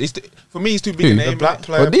 For me, he's too big a Who? name. the black innit?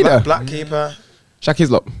 player, Oh, Dida? black keeper, Shaq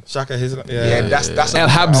Hislop. Shaka Hislop. Yeah, that's El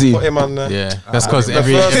a, I'll Habzi. put him on there. Yeah, that's because The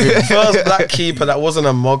every first black keeper that wasn't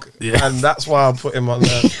a mug, and that's why I put him on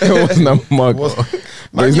there. It wasn't a mug. Man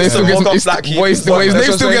But his name used to still mug up gets black boy, his keepers. name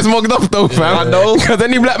That's still what I'm gets mugged up though, fam. I know. Because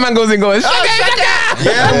any black man goes in going, "Shaka, Shaka!"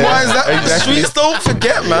 Yeah, why is that? The Exactly. streets don't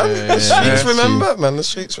forget, man. The streets yeah, remember, man. The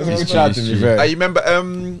streets remember. Shout to be fair. You remember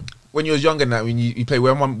when you was younger and that, when you play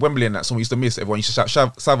Wembley and that, someone used to miss, everyone used to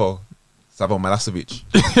shout Savo Malasevic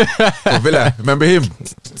for Villa. Remember him?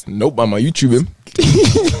 Nope, I'm on YouTube him.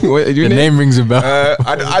 What are you the doing? name rings a bell.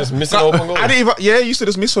 I just missing open goals. I didn't even, he used to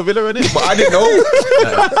just miss for Villa, innit? But I didn't know.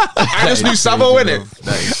 I just knew Savo, innit?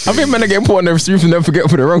 I think men are getting put on the streets and don't forget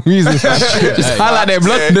for the wrong reasons. Just highlight their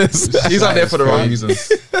bloodness. He's out there for the wrong reasons.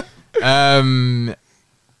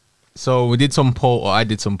 So we did some poll, or I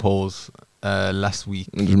did some polls last week.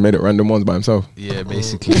 And just made it random ones by himself. Yeah,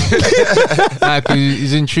 basically. Cause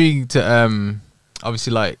he's intrigued to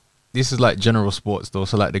obviously like this is like general sports though.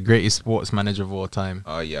 So like the greatest sports manager of all time.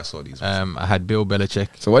 Oh yeah, I saw these. I had Bill Belichick.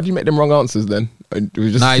 So why did you make them wrong answers then? It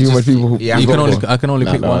was just Nah, too it's much just- people who yeah, you I've can got only one. I can only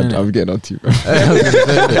pick one. I'm innit? getting on to you, bro.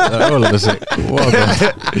 Hold on a sec.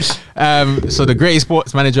 So the greatest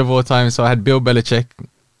sports manager of all time. So I had Bill Belichick.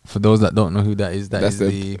 For those that don't know who that is, That's the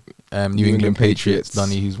New England England Patriots. Patriots.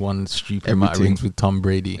 Donny, who's won stupid amount of Everything. rings with Tom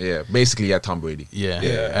Brady. Yeah, basically, yeah, Tom Brady.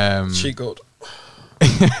 Yeah. Cheat code.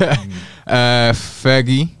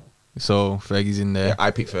 Fergie. So Fergie's in there. Yeah,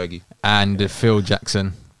 I picked Fergie. And Phil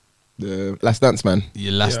Jackson. The Last Dance man.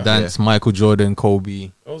 Your Last Yeah. Dance, Michael Jordan,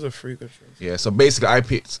 Kobe. Those are three good shows. Yeah, so basically, I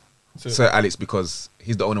picked So- Sir Alex because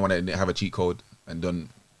he's the only one that didn't have a cheat code and done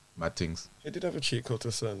mad things. He did have a cheat code to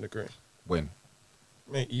a certain degree. When?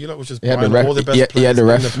 Mate, you lot was just He had the buying ref- all the best he players had the in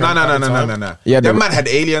ref. the No, Prem no, at no, the no, time. no, no. Yeah, That the- man had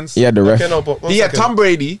aliens. He had the ref. Okay, no, but one He had second. Tom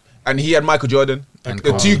Brady and he had Michael Jordan. And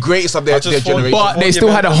The two Kobe. greatest of I their just thought- generation. But they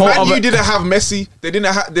still had a whole Man, other. you didn't have Messi. They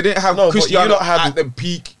didn't have No, but you Cristiano lot had- at the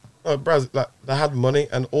peak. Oh, Braz, like, they had money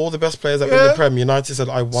and all the best players that were in Yeah. the Prem. United said,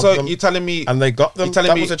 I want So them. you're telling me? And they got them. you're telling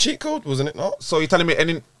That me- was a cheat code, wasn't it not? So you're telling me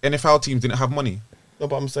any NFL teams didn't have money? No,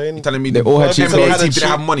 but I'm saying You're telling me They the all had cheat NBA codes. team didn't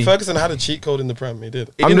have money? Ferguson had a cheat code in the Prem. He did.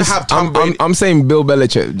 He I'm didn't just- have Tom I'm, Brady. I'm saying Bill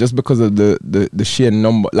Belichick just because of the sheer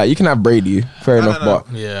number. Like you can have Brady, fair No, enough, no, no.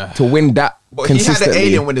 but Yeah. to win that But he had an consistently.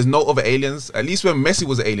 alien when there's no other aliens. At least when Messi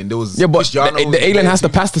was an alien, there was Yeah, but Cristiano the alien has to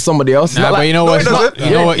pass to somebody else. It's Nah, not but like- you know No, what? he doesn't. You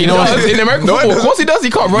know what? You know He does. what? In American No, he football, of doesn't. course he does. He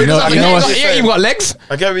can't run. You know- He you know ain't what- got- he ain't even got legs.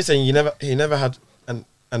 I get what you're saying. He never had an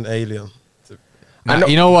alien. Nah,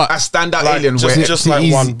 you know what? a standout Like, alien. just, where just like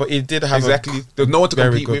he's- one, but he did have exactly. There's no one to very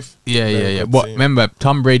compete good. with. Yeah, yeah, Very yeah. good But team. remember,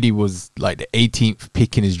 Tom Brady was like the 18th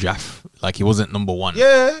pick in his draft. Like he wasn't number one.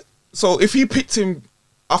 Yeah. So if you picked him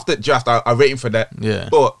after the draft, I rate him for that. Yeah.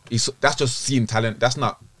 But that's just seeing talent. That's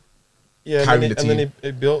not Yeah, carrying and then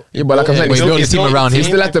he built. Yeah, but like I'm saying, He built his team around him. He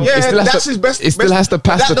still has to. Yeah, He still has that's to. his best. He still has to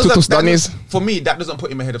pass the tutus Donnies. For me, that doesn't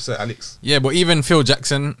put him ahead of Sir Alex. Yeah, but even Phil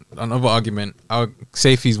Jackson, another argument. I would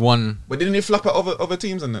say if he's won. But didn't he flop at other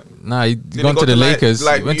teams and that? Nah, he he gone go to the to, like- Lakers.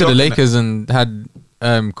 like He went New to the York, Lakers and had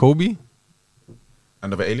Kobe.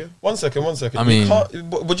 Another alien? 1 second. I mean- you can't,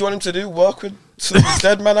 what do you want him to do? Work with some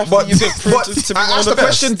dead man after But, you've been proved to be I one of asked the the best?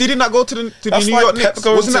 question, did he not go to the That's New like York Pep Knicks?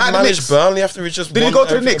 going Wasn't to that at the manage Knicks? Burnley after he just Did he won go to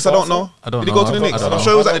the everything Knicks? at I don't Barca? know. I don't Did he know. go to the I Knicks? don't I'm know.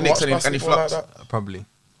 sure he was I at the don't Knicks watch and he basketball flopped. like that. Probably.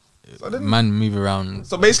 So, I didn't- Man move around.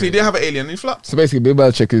 so basically, they have an alien and he flopped. So basically, Bill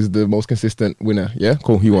Belichick is the most consistent winner. Yeah,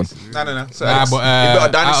 cool. He won. No. So Nah, Alex, but he built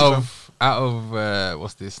a dynasty out fam. of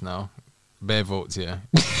what's this now? Bare votes, yeah.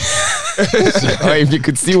 Oh, if you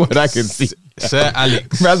could see what I can see. Sir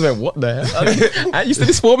Alex. Raz went, what the hell? I used to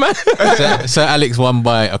this sport, man. Sir Alex won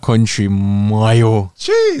by a country mile.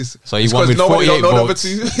 Jeez. So he It's won 'cause with nobody 48 don't know votes.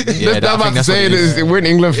 number 2. Yeah, That's I about think to that's say what it is. we're in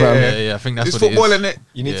England, fam. Yeah, I think that's It's what football, it is. innit?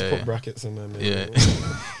 You need Yeah, to put yeah. brackets in there.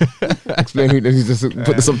 Yeah. Explain who just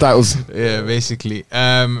put the subtitles. Yeah, basically.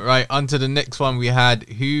 Right, on to the next one. We had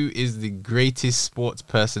who is the greatest sports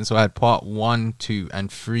person. So I had part 1, 2,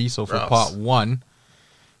 and 3. So for Rouse. part 1,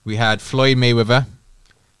 we had Floyd Mayweather,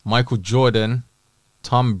 Michael Jordan,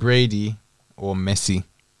 Tom Brady, or Messi.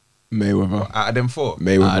 Mayweather. Out of them 4.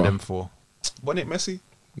 Mayweather. Out of them 4. Wasn't it Messi?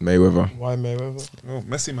 Mayweather. Why Mayweather? Oh,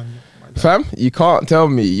 Messi, man. Fam, you can't tell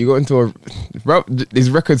me you got into a. Bro, his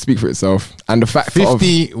record speak for itself, and the fact of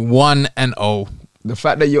 51-0. the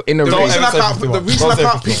fact that you're in a The Don't race. reason I ever say can't 51. the reason I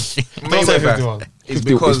Don't can't say pick 51. Don't say Mayweather 51. is It's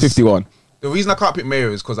because 51. the reason I can't pick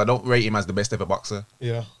Mayweather is because I don't rate him as the best ever boxer.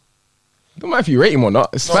 Yeah. Don't matter if you rate him or not.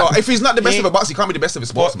 It's So fact. if he's not the best ever boxer, he can't be the best ever But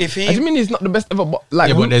sportsman. if he What do you mean he's not the best ever? Like,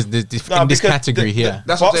 Yeah, who- but there's No, in this because category here.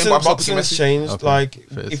 That's what I'm saying. But I'm still picking boxing's Messi. changed. Okay, Like,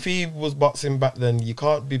 first. if he was boxing back then, you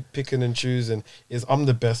can't be picking and choosing. Is I'm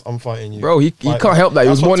the best. I'm fighting you, bro, he Like, can't help that. He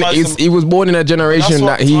was that's what born. Tyson- He was born in a that's generation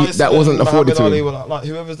what that Tyson that wasn't and afforded to Muhammad Ali him. were like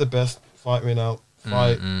whoever's the best, fight me now.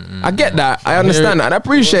 Fight. I get that. I understand that. And I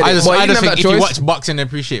appreciate I it. just, But he I didn't just have think that if you choice. watch boxing and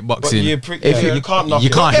appreciate But boxing, you can't knock you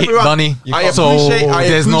it. can't Don't hit get me wrong. Donny. I So appreciate-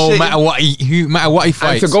 there's no appreciate- matter what he And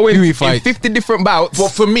fights, to go who he in fights. 50 different bouts. But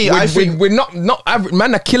for me, I think- we're not average.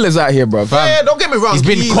 Man, are killers out here, bro. Yeah, don't get me wrong. He's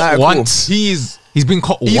been caught cool. once. He's Been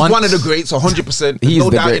caught He's once. one of the greats, 100%. He's no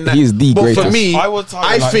the doubt great- in that. he is the but for greatest. me, I would tell you,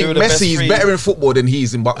 I like, think who are the best Messi is three- better in football than he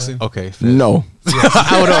is in boxing. Okay, fair. No.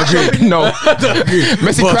 I would agree. No.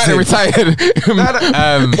 Messi cried and retired.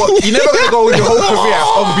 But you never gonna go with your whole career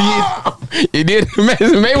unbeaten He did.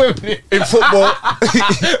 Mayweather did. in football.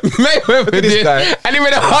 Mayweather at this did. guy. And he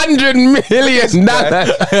made $100 million.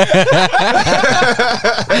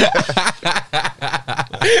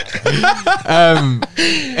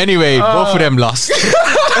 Anyway, both of them lost.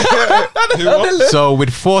 Who won? So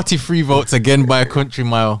with 43 votes again by a country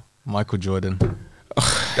mile, Michael Jordan.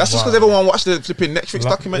 That's just because everyone watched the flipping Netflix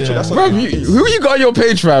documentary. Yeah. That's what, Bro, who you got on your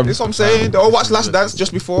page, fam? that's what I'm saying. They all watched Last Dance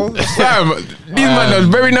just before. Fam, these men are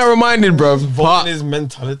very narrow-minded, bro. Voting his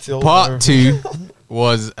mentality. all over. Part 2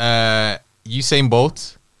 was Usain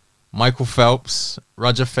Bolt, Michael Phelps,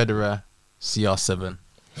 Roger Federer, CR7.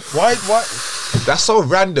 Why? That's so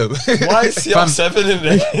random. Why is CR7 in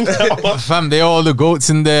there? Fam, they're all the goats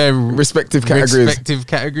in their Respective categories. respective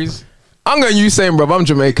categories. I'm going to Usain, bro. I'm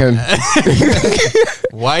Jamaican.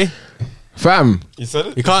 Why? Fam. You said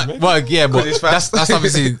it. You can't. Well, yeah, but it's that's fast.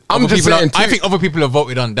 obviously. I'm other just people saying I too. think other people have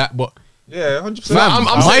voted on that, but Yeah, 100%. fam,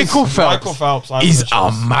 I'm saying- Michael Phelps Michael Phelps. I is would've a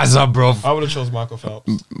chose- mazza, bro. I would have chose Michael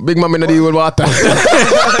Phelps. Big mum in the deal with water.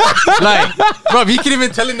 Like, bro, you can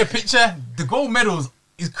even tell in the picture the gold medals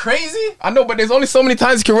is crazy. I know, but there's only so many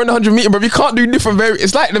times you can run 100 meter, bro. You can't do different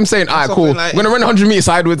It's like them saying, all right, Something cool. like- We're going to run 100 meters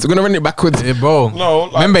sideways. We're going to run it backwards. Yeah, bro. No,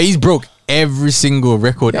 like- remember he's broke every single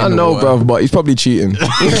record. I in the know, world. bro, but he's probably cheating.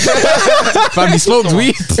 Fam, he smoked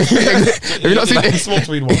weed. Have you not seen He it? smoked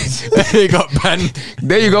weed once. He got banned.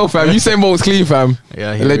 There you go, fam. Usain Bolt's clean, fam.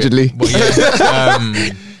 Yeah, he Allegedly. But yeah,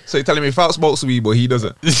 So you're telling me Phelps smokes weed, but he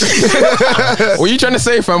doesn't? What are you trying to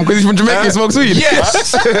say, fam? Because he's from Jamaica, he smokes weed.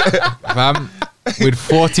 Yes. fam, with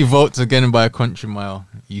 40 votes again by a country mile,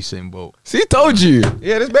 Usain Bolt. See, told you.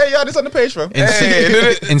 Yeah, this on the page, bro.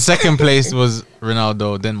 In second place was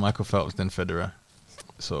Ronaldo, then Michael Phelps, then Federer.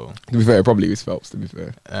 So, To be fair, it probably was Phelps, to be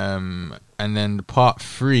fair. and then part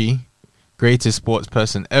 3, greatest sports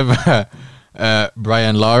person ever,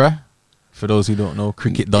 Brian Lara. For those who don't know,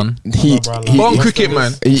 cricket done. Bomb cricket,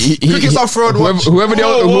 man. Cricket's on fraud watch. Whoever the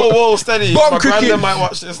other, Whoa, steady. Bomb My cricket. granddad might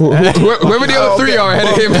watch this. whoever the other three are ahead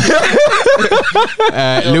of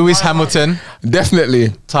him. Lewis Hamilton,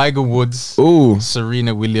 Definitely. Tiger Woods, Ooh.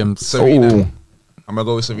 Serena Williams. Serena. Ooh. I'm gonna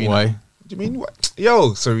go with Serena. Why? you mean what?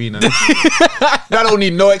 Yo, Serena. That don't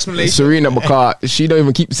need no explanation. Serena Bakar, she don't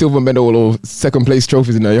even keep silver medal or second place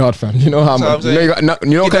trophies in her yard, fam. You know how much? You know, you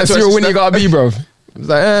know what kind of serial winner you gotta be, bro. It's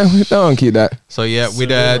like, don't keep that. So yeah, with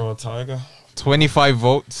Serena or Tiger. 25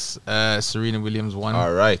 votes, Serena Williams won.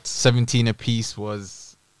 All right. 17 apiece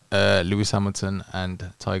was Lewis Hamilton and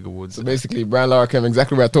Tiger Woods. So basically, Brian Lara came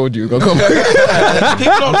exactly where I told you. Gonna come.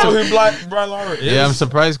 People don't know who Brian Lara is. Yeah, I'm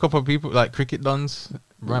surprised a couple of people like cricket dons,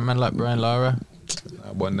 man like Brian Lara.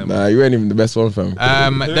 I won them. Nah, you ain't even the best one, fam.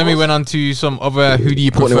 Then we went on to some other who do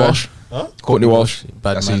you prefer? Courtney Walsh. Huh? Courtney Walsh.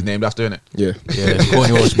 Bad That's man. his named after, innit? Yeah. Yeah,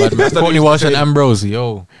 Courtney Walsh, bad man. Courtney Walsh and Ambrose,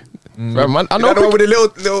 yo. Fam, man, I You know. know the one with the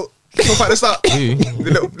little stuff at the start? Who?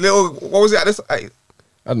 The little, what was it at the start?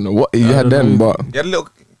 I don't know what you had don't then, know. but You had a little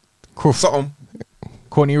something.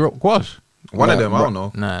 Courtney Walsh? One of them, I don't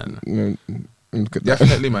know. Nah, look at that.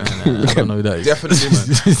 Definitely, man. I don't know who that is. Definitely,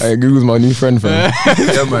 man. Hey, Google's my new friend, fam.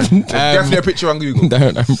 Yeah, man. Definitely a picture on Google.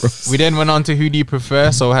 Darren Ambrose. We then went on to who do you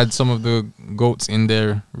prefer? So had some of the GOATs in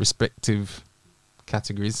their respective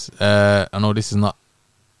categories. I know this is not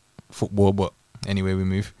football, but anyway, we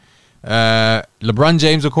move. LeBron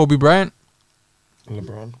James or Kobe Bryant?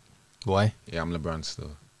 LeBron. Why? Yeah, I'm LeBron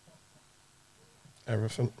still.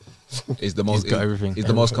 Everything. He's the most. He's got everything. He's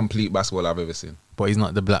the most complete basketball I've ever seen. But he's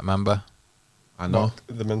not the Black Mamba. I know.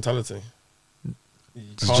 The mentality.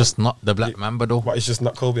 He's just not the Black Mamba though. But he's just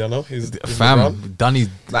not Kobe, I know. He's LeBron. Fam, Danny's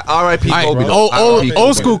Like R.I.P. Aye, Kobe.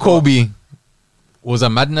 old school Kobe was a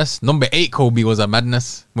madness. Number 8 Kobe was a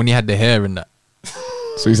madness when he had the hair and that.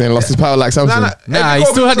 So you're saying lost his power like Samson? Nah, he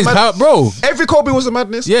still had his power, bro. Every Kobe was a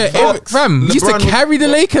madness. Yeah, fam, he used to carry the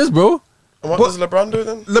Lakers, bro. And what does LeBron do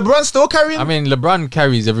then? LeBron still carrying. I mean, LeBron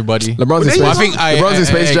carries everybody. LeBron's in Well, Space, I think LeBron's in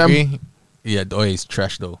Space Jam. agree. Yeah, he's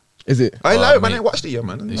trash though. Is it? I like it, man. mate. I watched it, yeah,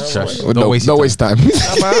 man. He's trash. Well, Don't waste your don't waste time.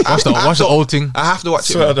 Watch the old thing. I have to watch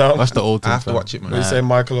it. Swear Man. down. Watch the old I thing. have to fam. watch it, man. Are you saying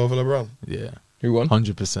Michael over LeBron? Yeah, Who won?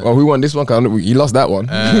 100%. Oh, who won this one? 'Cause he lost that one.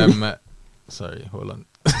 Sorry, hold on.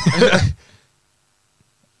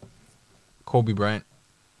 Kobe Bryant.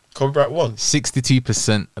 Kobe Bryant won.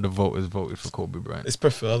 62% of the voters voted for Kobe Bryant. It's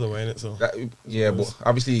preferred the way, innit? So Yeah, but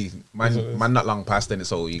obviously, man, not long past then.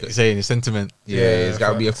 So you You're got, saying the sentiment. yeah, there's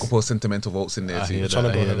got to be a couple of sentimental votes in there I too. hear trying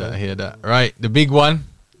that. to I go hear ahead, that. I man. hear that. Right, the big one.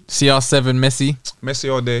 CR7 Messi.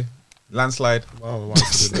 Messi all day, landslide. I don't know why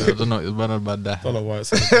it's I don't know. It's not about that. don't know why it's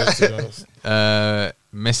so good, to be honest.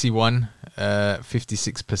 Messi won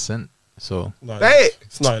 56%. So Not Hey! enough.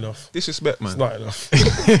 It's not enough. Disrespect, It's man. not enough.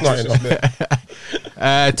 It's not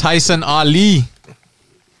enough. Tyson Ali,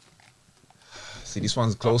 See, this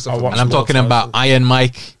one's closer. I for me. watched and I'm Well, talking Tyson. about Iron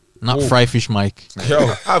Mike, not Ooh. Fryfish Mike.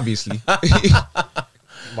 Yo, Obviously,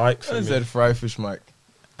 Mike for I me. said fry fish, Mike.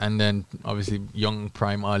 And then obviously young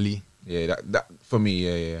prime Ali. yeah, that for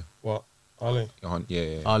me, yeah. What? Ali?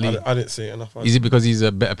 Yeah. Ali. I didn't see it enough. Is it because he's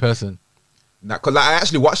a better person? Because I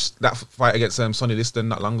actually watched that fight against Sonny Liston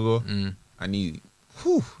not long ago, and he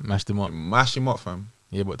Mashed him up. mashed him up, fam.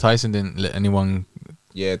 Yeah, but Tyson didn't let anyone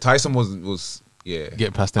Yeah, Tyson was yeah.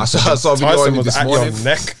 get past him. I saw a video of Tyson him was this at morning. your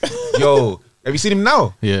neck. Yo, have you seen him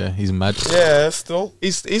now? Yeah, he's mad. Yeah, still.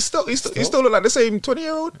 He still look like the same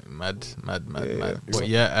 20-year-old. Mad. Yeah. But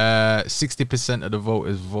yeah, 60% of the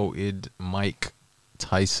voters voted Mike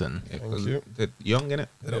Tyson. Yeah, Thank you. they're young, innit?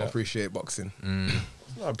 They don't appreciate boxing.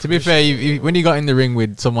 To be fair, when you got in the ring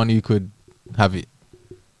with someone who could have it,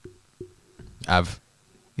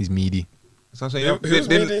 he's meaty. So I'm saying, Who's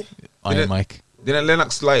meaty? Iron Mike. Didn't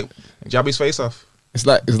Lennox like jab his face off? It's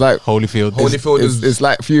like Holyfield. Holyfield is it's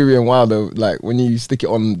like Fury and Wilder. Like when you stick it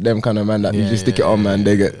on them kind of man that you just stick it on, man,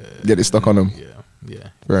 they get it stuck on them. Yeah.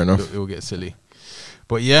 Fair enough. It will get silly.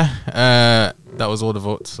 But yeah, that was all the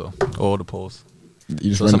votes, so all the polls.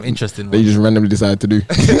 You just So some interesting They ones. just randomly decide to do.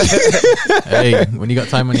 Hey, when you got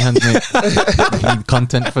time on your hands, mate, you need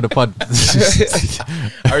content for the pod.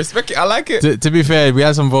 I respect it. I like it. To be fair, we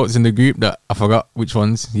had some votes in the group that I forgot which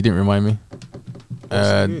ones. You didn't remind me.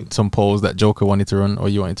 Some polls that Joker wanted to run, or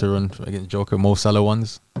you wanted to run against Joker. Mo Salah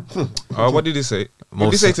ones. what did he say? What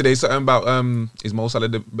did he say today? Something about is Mo Salah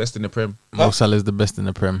the best in the Prem? Mo Salah is the best in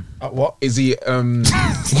the Prem. What? Is he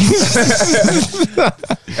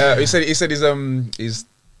he said he's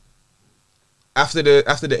after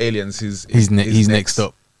the aliens He's next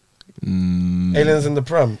up. Aliens in the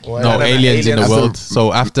Prem? Or No, aliens in the aliens. world.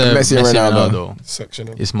 So after Messi Messi and and Ronaldo. Ronaldo, section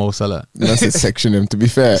him. it's Mo Salah. That's it. Section him. To be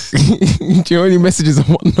fair, do you know any messages on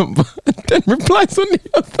one number, then replies on the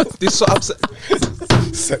other? This so upset.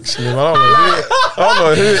 Section him. I don't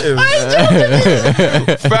know who it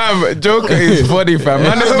is. Fam, Joker is funny, fam.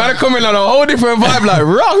 Man coming on a whole different vibe. Like,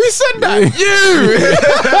 wrong. Who said that?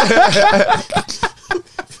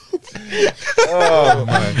 You. Oh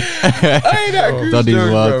man. That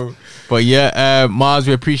is wild. But yeah, Mars,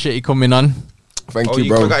 we appreciate you coming on. Thank Oh, you, you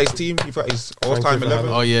bro. forgot his team. You forgot his all-time you for having 11.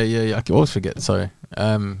 Oh yeah. I can always forget. Sorry.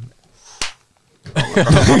 I'm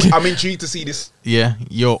intrigued to see this. Yeah,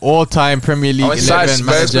 your all-time Premier League 11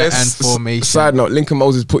 manager and formation. Side note: Lincoln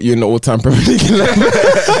Moses put you in the all-time Premier League 11.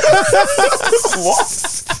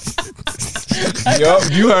 Yup,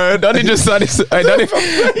 you heard. Donny just Donny just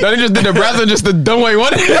did the Brazil just done what he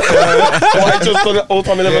wanted. Why just done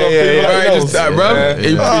all-time 11 on people like Alright, those? just that, bro.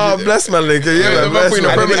 Yeah. Bless man, Lincoln. Yeah, man, bless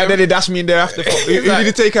man. And then they dashed me in there after. Who did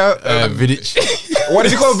he take out? Vidic. What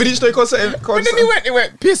did he call Vidic? No, he called something. And then he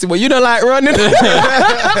went, Piercy, well, you don't like running.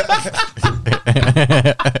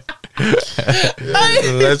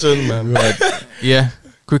 Legend, man. Yeah,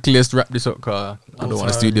 quickly let's wrap this up, car. I don't want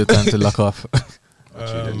the studio time to lock off.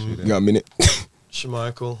 You got a minute.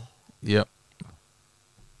 Schmeichel. Yep.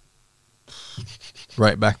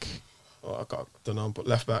 Right back. Oh, I don't know, but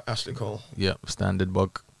left back, Ashley Cole. Yep. Standard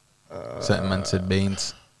bug. Certain man said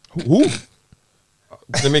Baines. Who?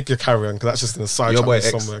 Let me carry on, because that's just in a side Your boy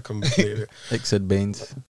track X. somewhere completely. X said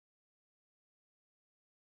Baines.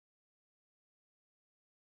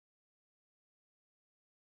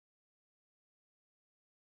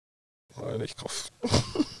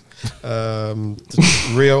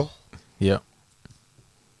 Rio. Yep.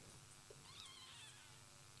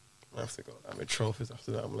 I have to go. I mean, trophies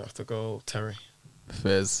after that. I'm gonna have to go Terry.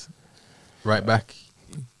 Fairs. Right back.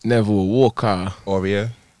 Neville Walker. Aurier.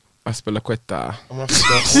 Aspilicueta. I'm gonna have to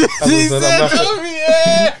go.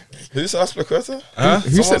 Who said Aspilicueta?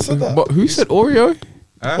 Who Someone said said that. But who said Oreo?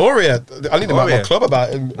 Aurea. I need to make my Aurier. club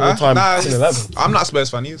about it all time. Nah, 11. I'm not a Spurs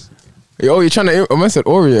fan. He's. Oh, you're trying to. I said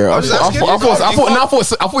Oreo. I'm just asking. I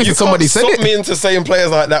thought you said somebody said Stop it. me into saying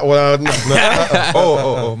players like that. Well,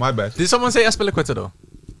 Oh, my bad. Did someone say Aspilicueta though?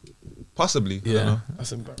 Possibly. Yeah.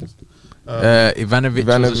 that's embarrassing. Ivanovic.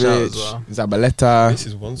 Was a shout as well. Zabaleta. This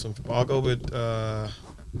is one something. But I'll go with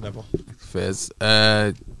Neville. Fairs.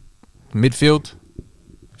 Midfield.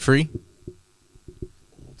 3.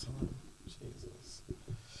 Jesus.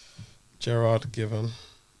 Gerard Given.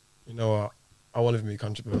 You know what? I won't even be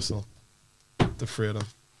controversial. The 3 of them.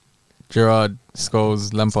 Gerrard,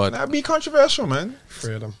 Scholes, Lampard. That'd be controversial, man.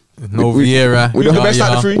 3 of them. No Vieira. We don't the best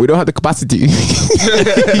out of the Yaya. 3? We don't have the capacity.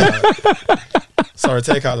 Sorry,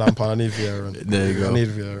 take out Lampard. I need Vieira. There you go. I need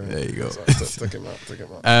Vieira. There you go. Sorry, take him out.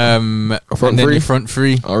 And Front then three? your front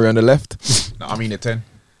 3. Oreo on the left. No, I mean a 10.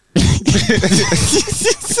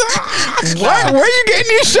 What? Where are you getting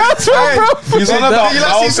these shots from, bro? He's on about You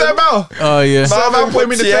like see Sabal? Oh yeah. Malvin put him put in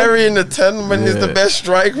the Thierry in the 10 when he's the Yeah. best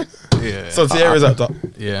striker. Yeah. So Thierry's up top.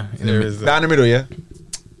 Yeah. In the Thierry's mid- Down the middle, yeah?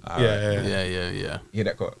 Yeah. Yeah. Yeah,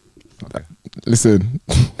 that got. Okay. Listen,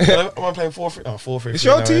 Am I playing 4-3? Oh, 4-3. It's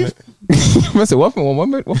your now, team. innit? I said what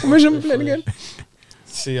formation am I playing again?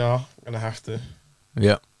 CR, gonna have to.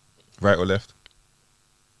 Yeah. Right or left?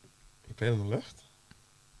 He played on the left.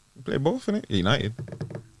 You play both, innit? United.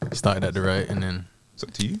 Started at the right and then It's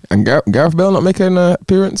up to you. And Gareth Bale not making an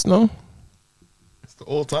appearance, no? It's the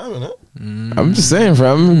all time, isn't it? I'm just saying,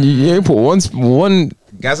 fam. You ain't put one.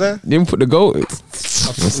 Gaza? You didn't put the goal.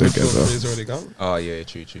 He's already gone. Oh, yeah,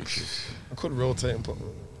 true. I could rotate and put.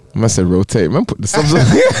 I must say rotate. Man, put the subs on.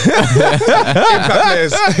 Impact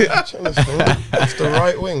players. Trying to think. It's the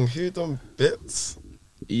right wing. Who done bits?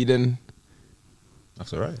 Eden.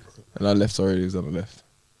 That's all right. And our left, sorry, he's on the left.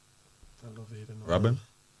 I love Eden. Robin?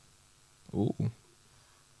 Ooh.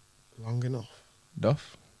 Long enough.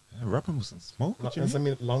 Duff. Yeah, Robin wasn't smoke. What you Does that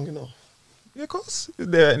mean? mean long enough? Yeah, of course.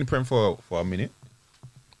 They're in the Prem for a minute.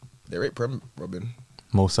 They're right, Prem, Robin.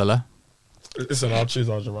 Mo Salah. Listen, I'll choose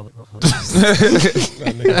Arjen Robin.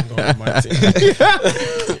 That nigga ain't going in my team.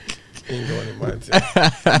 He ain't going in my team.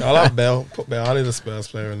 I like Bale. Put Bale. I need a Spurs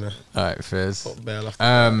player in there. All right, Fairs. Put Bale after.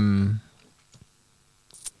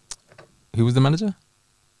 Who was the manager?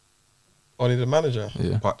 I need a manager.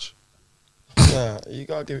 Yeah. Potch. Nah, you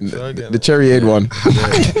gotta give it to Fergie. The Cherry Aid one. You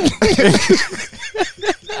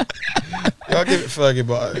gotta give it Fergie,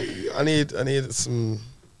 but I need some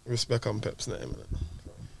respect on Pep's name. Innit?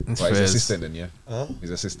 It's Well, he's Fairs. assistant then, yeah. Huh? He's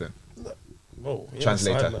assistant. Whoa, he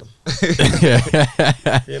Translator. In the side,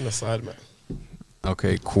 man. He in the side, man.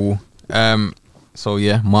 Okay, cool. So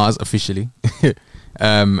yeah, Mars officially.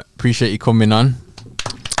 Appreciate you coming on.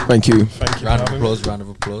 Thank you. Thank you. Round of for having me. applause, round of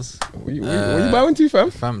applause. What you bowing to, fam?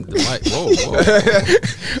 Fam, the mic. Whoa.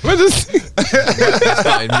 Man, just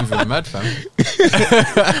Started moving mad, fam.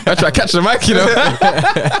 I try to catch the mic, you know.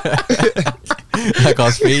 Like I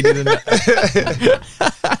was faded and that.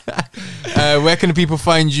 Where can the people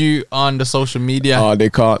find you on the social media? Oh, they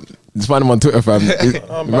can't. Just find him on Twitter, fam.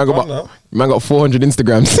 Man got 400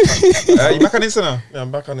 Instagrams. You back on Insta now? Yeah,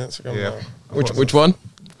 I'm back on Instagram now. Which one?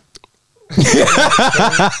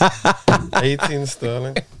 18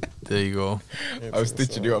 sterling. There you go. I was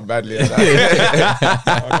stitching you up badly. At that.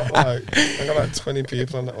 I got like 20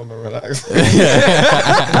 people on that one, but relax.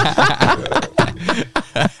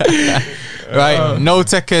 Right, No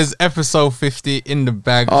Techers episode 50 in the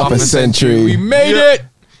bag. Half a century. We made it.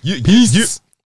 Peace.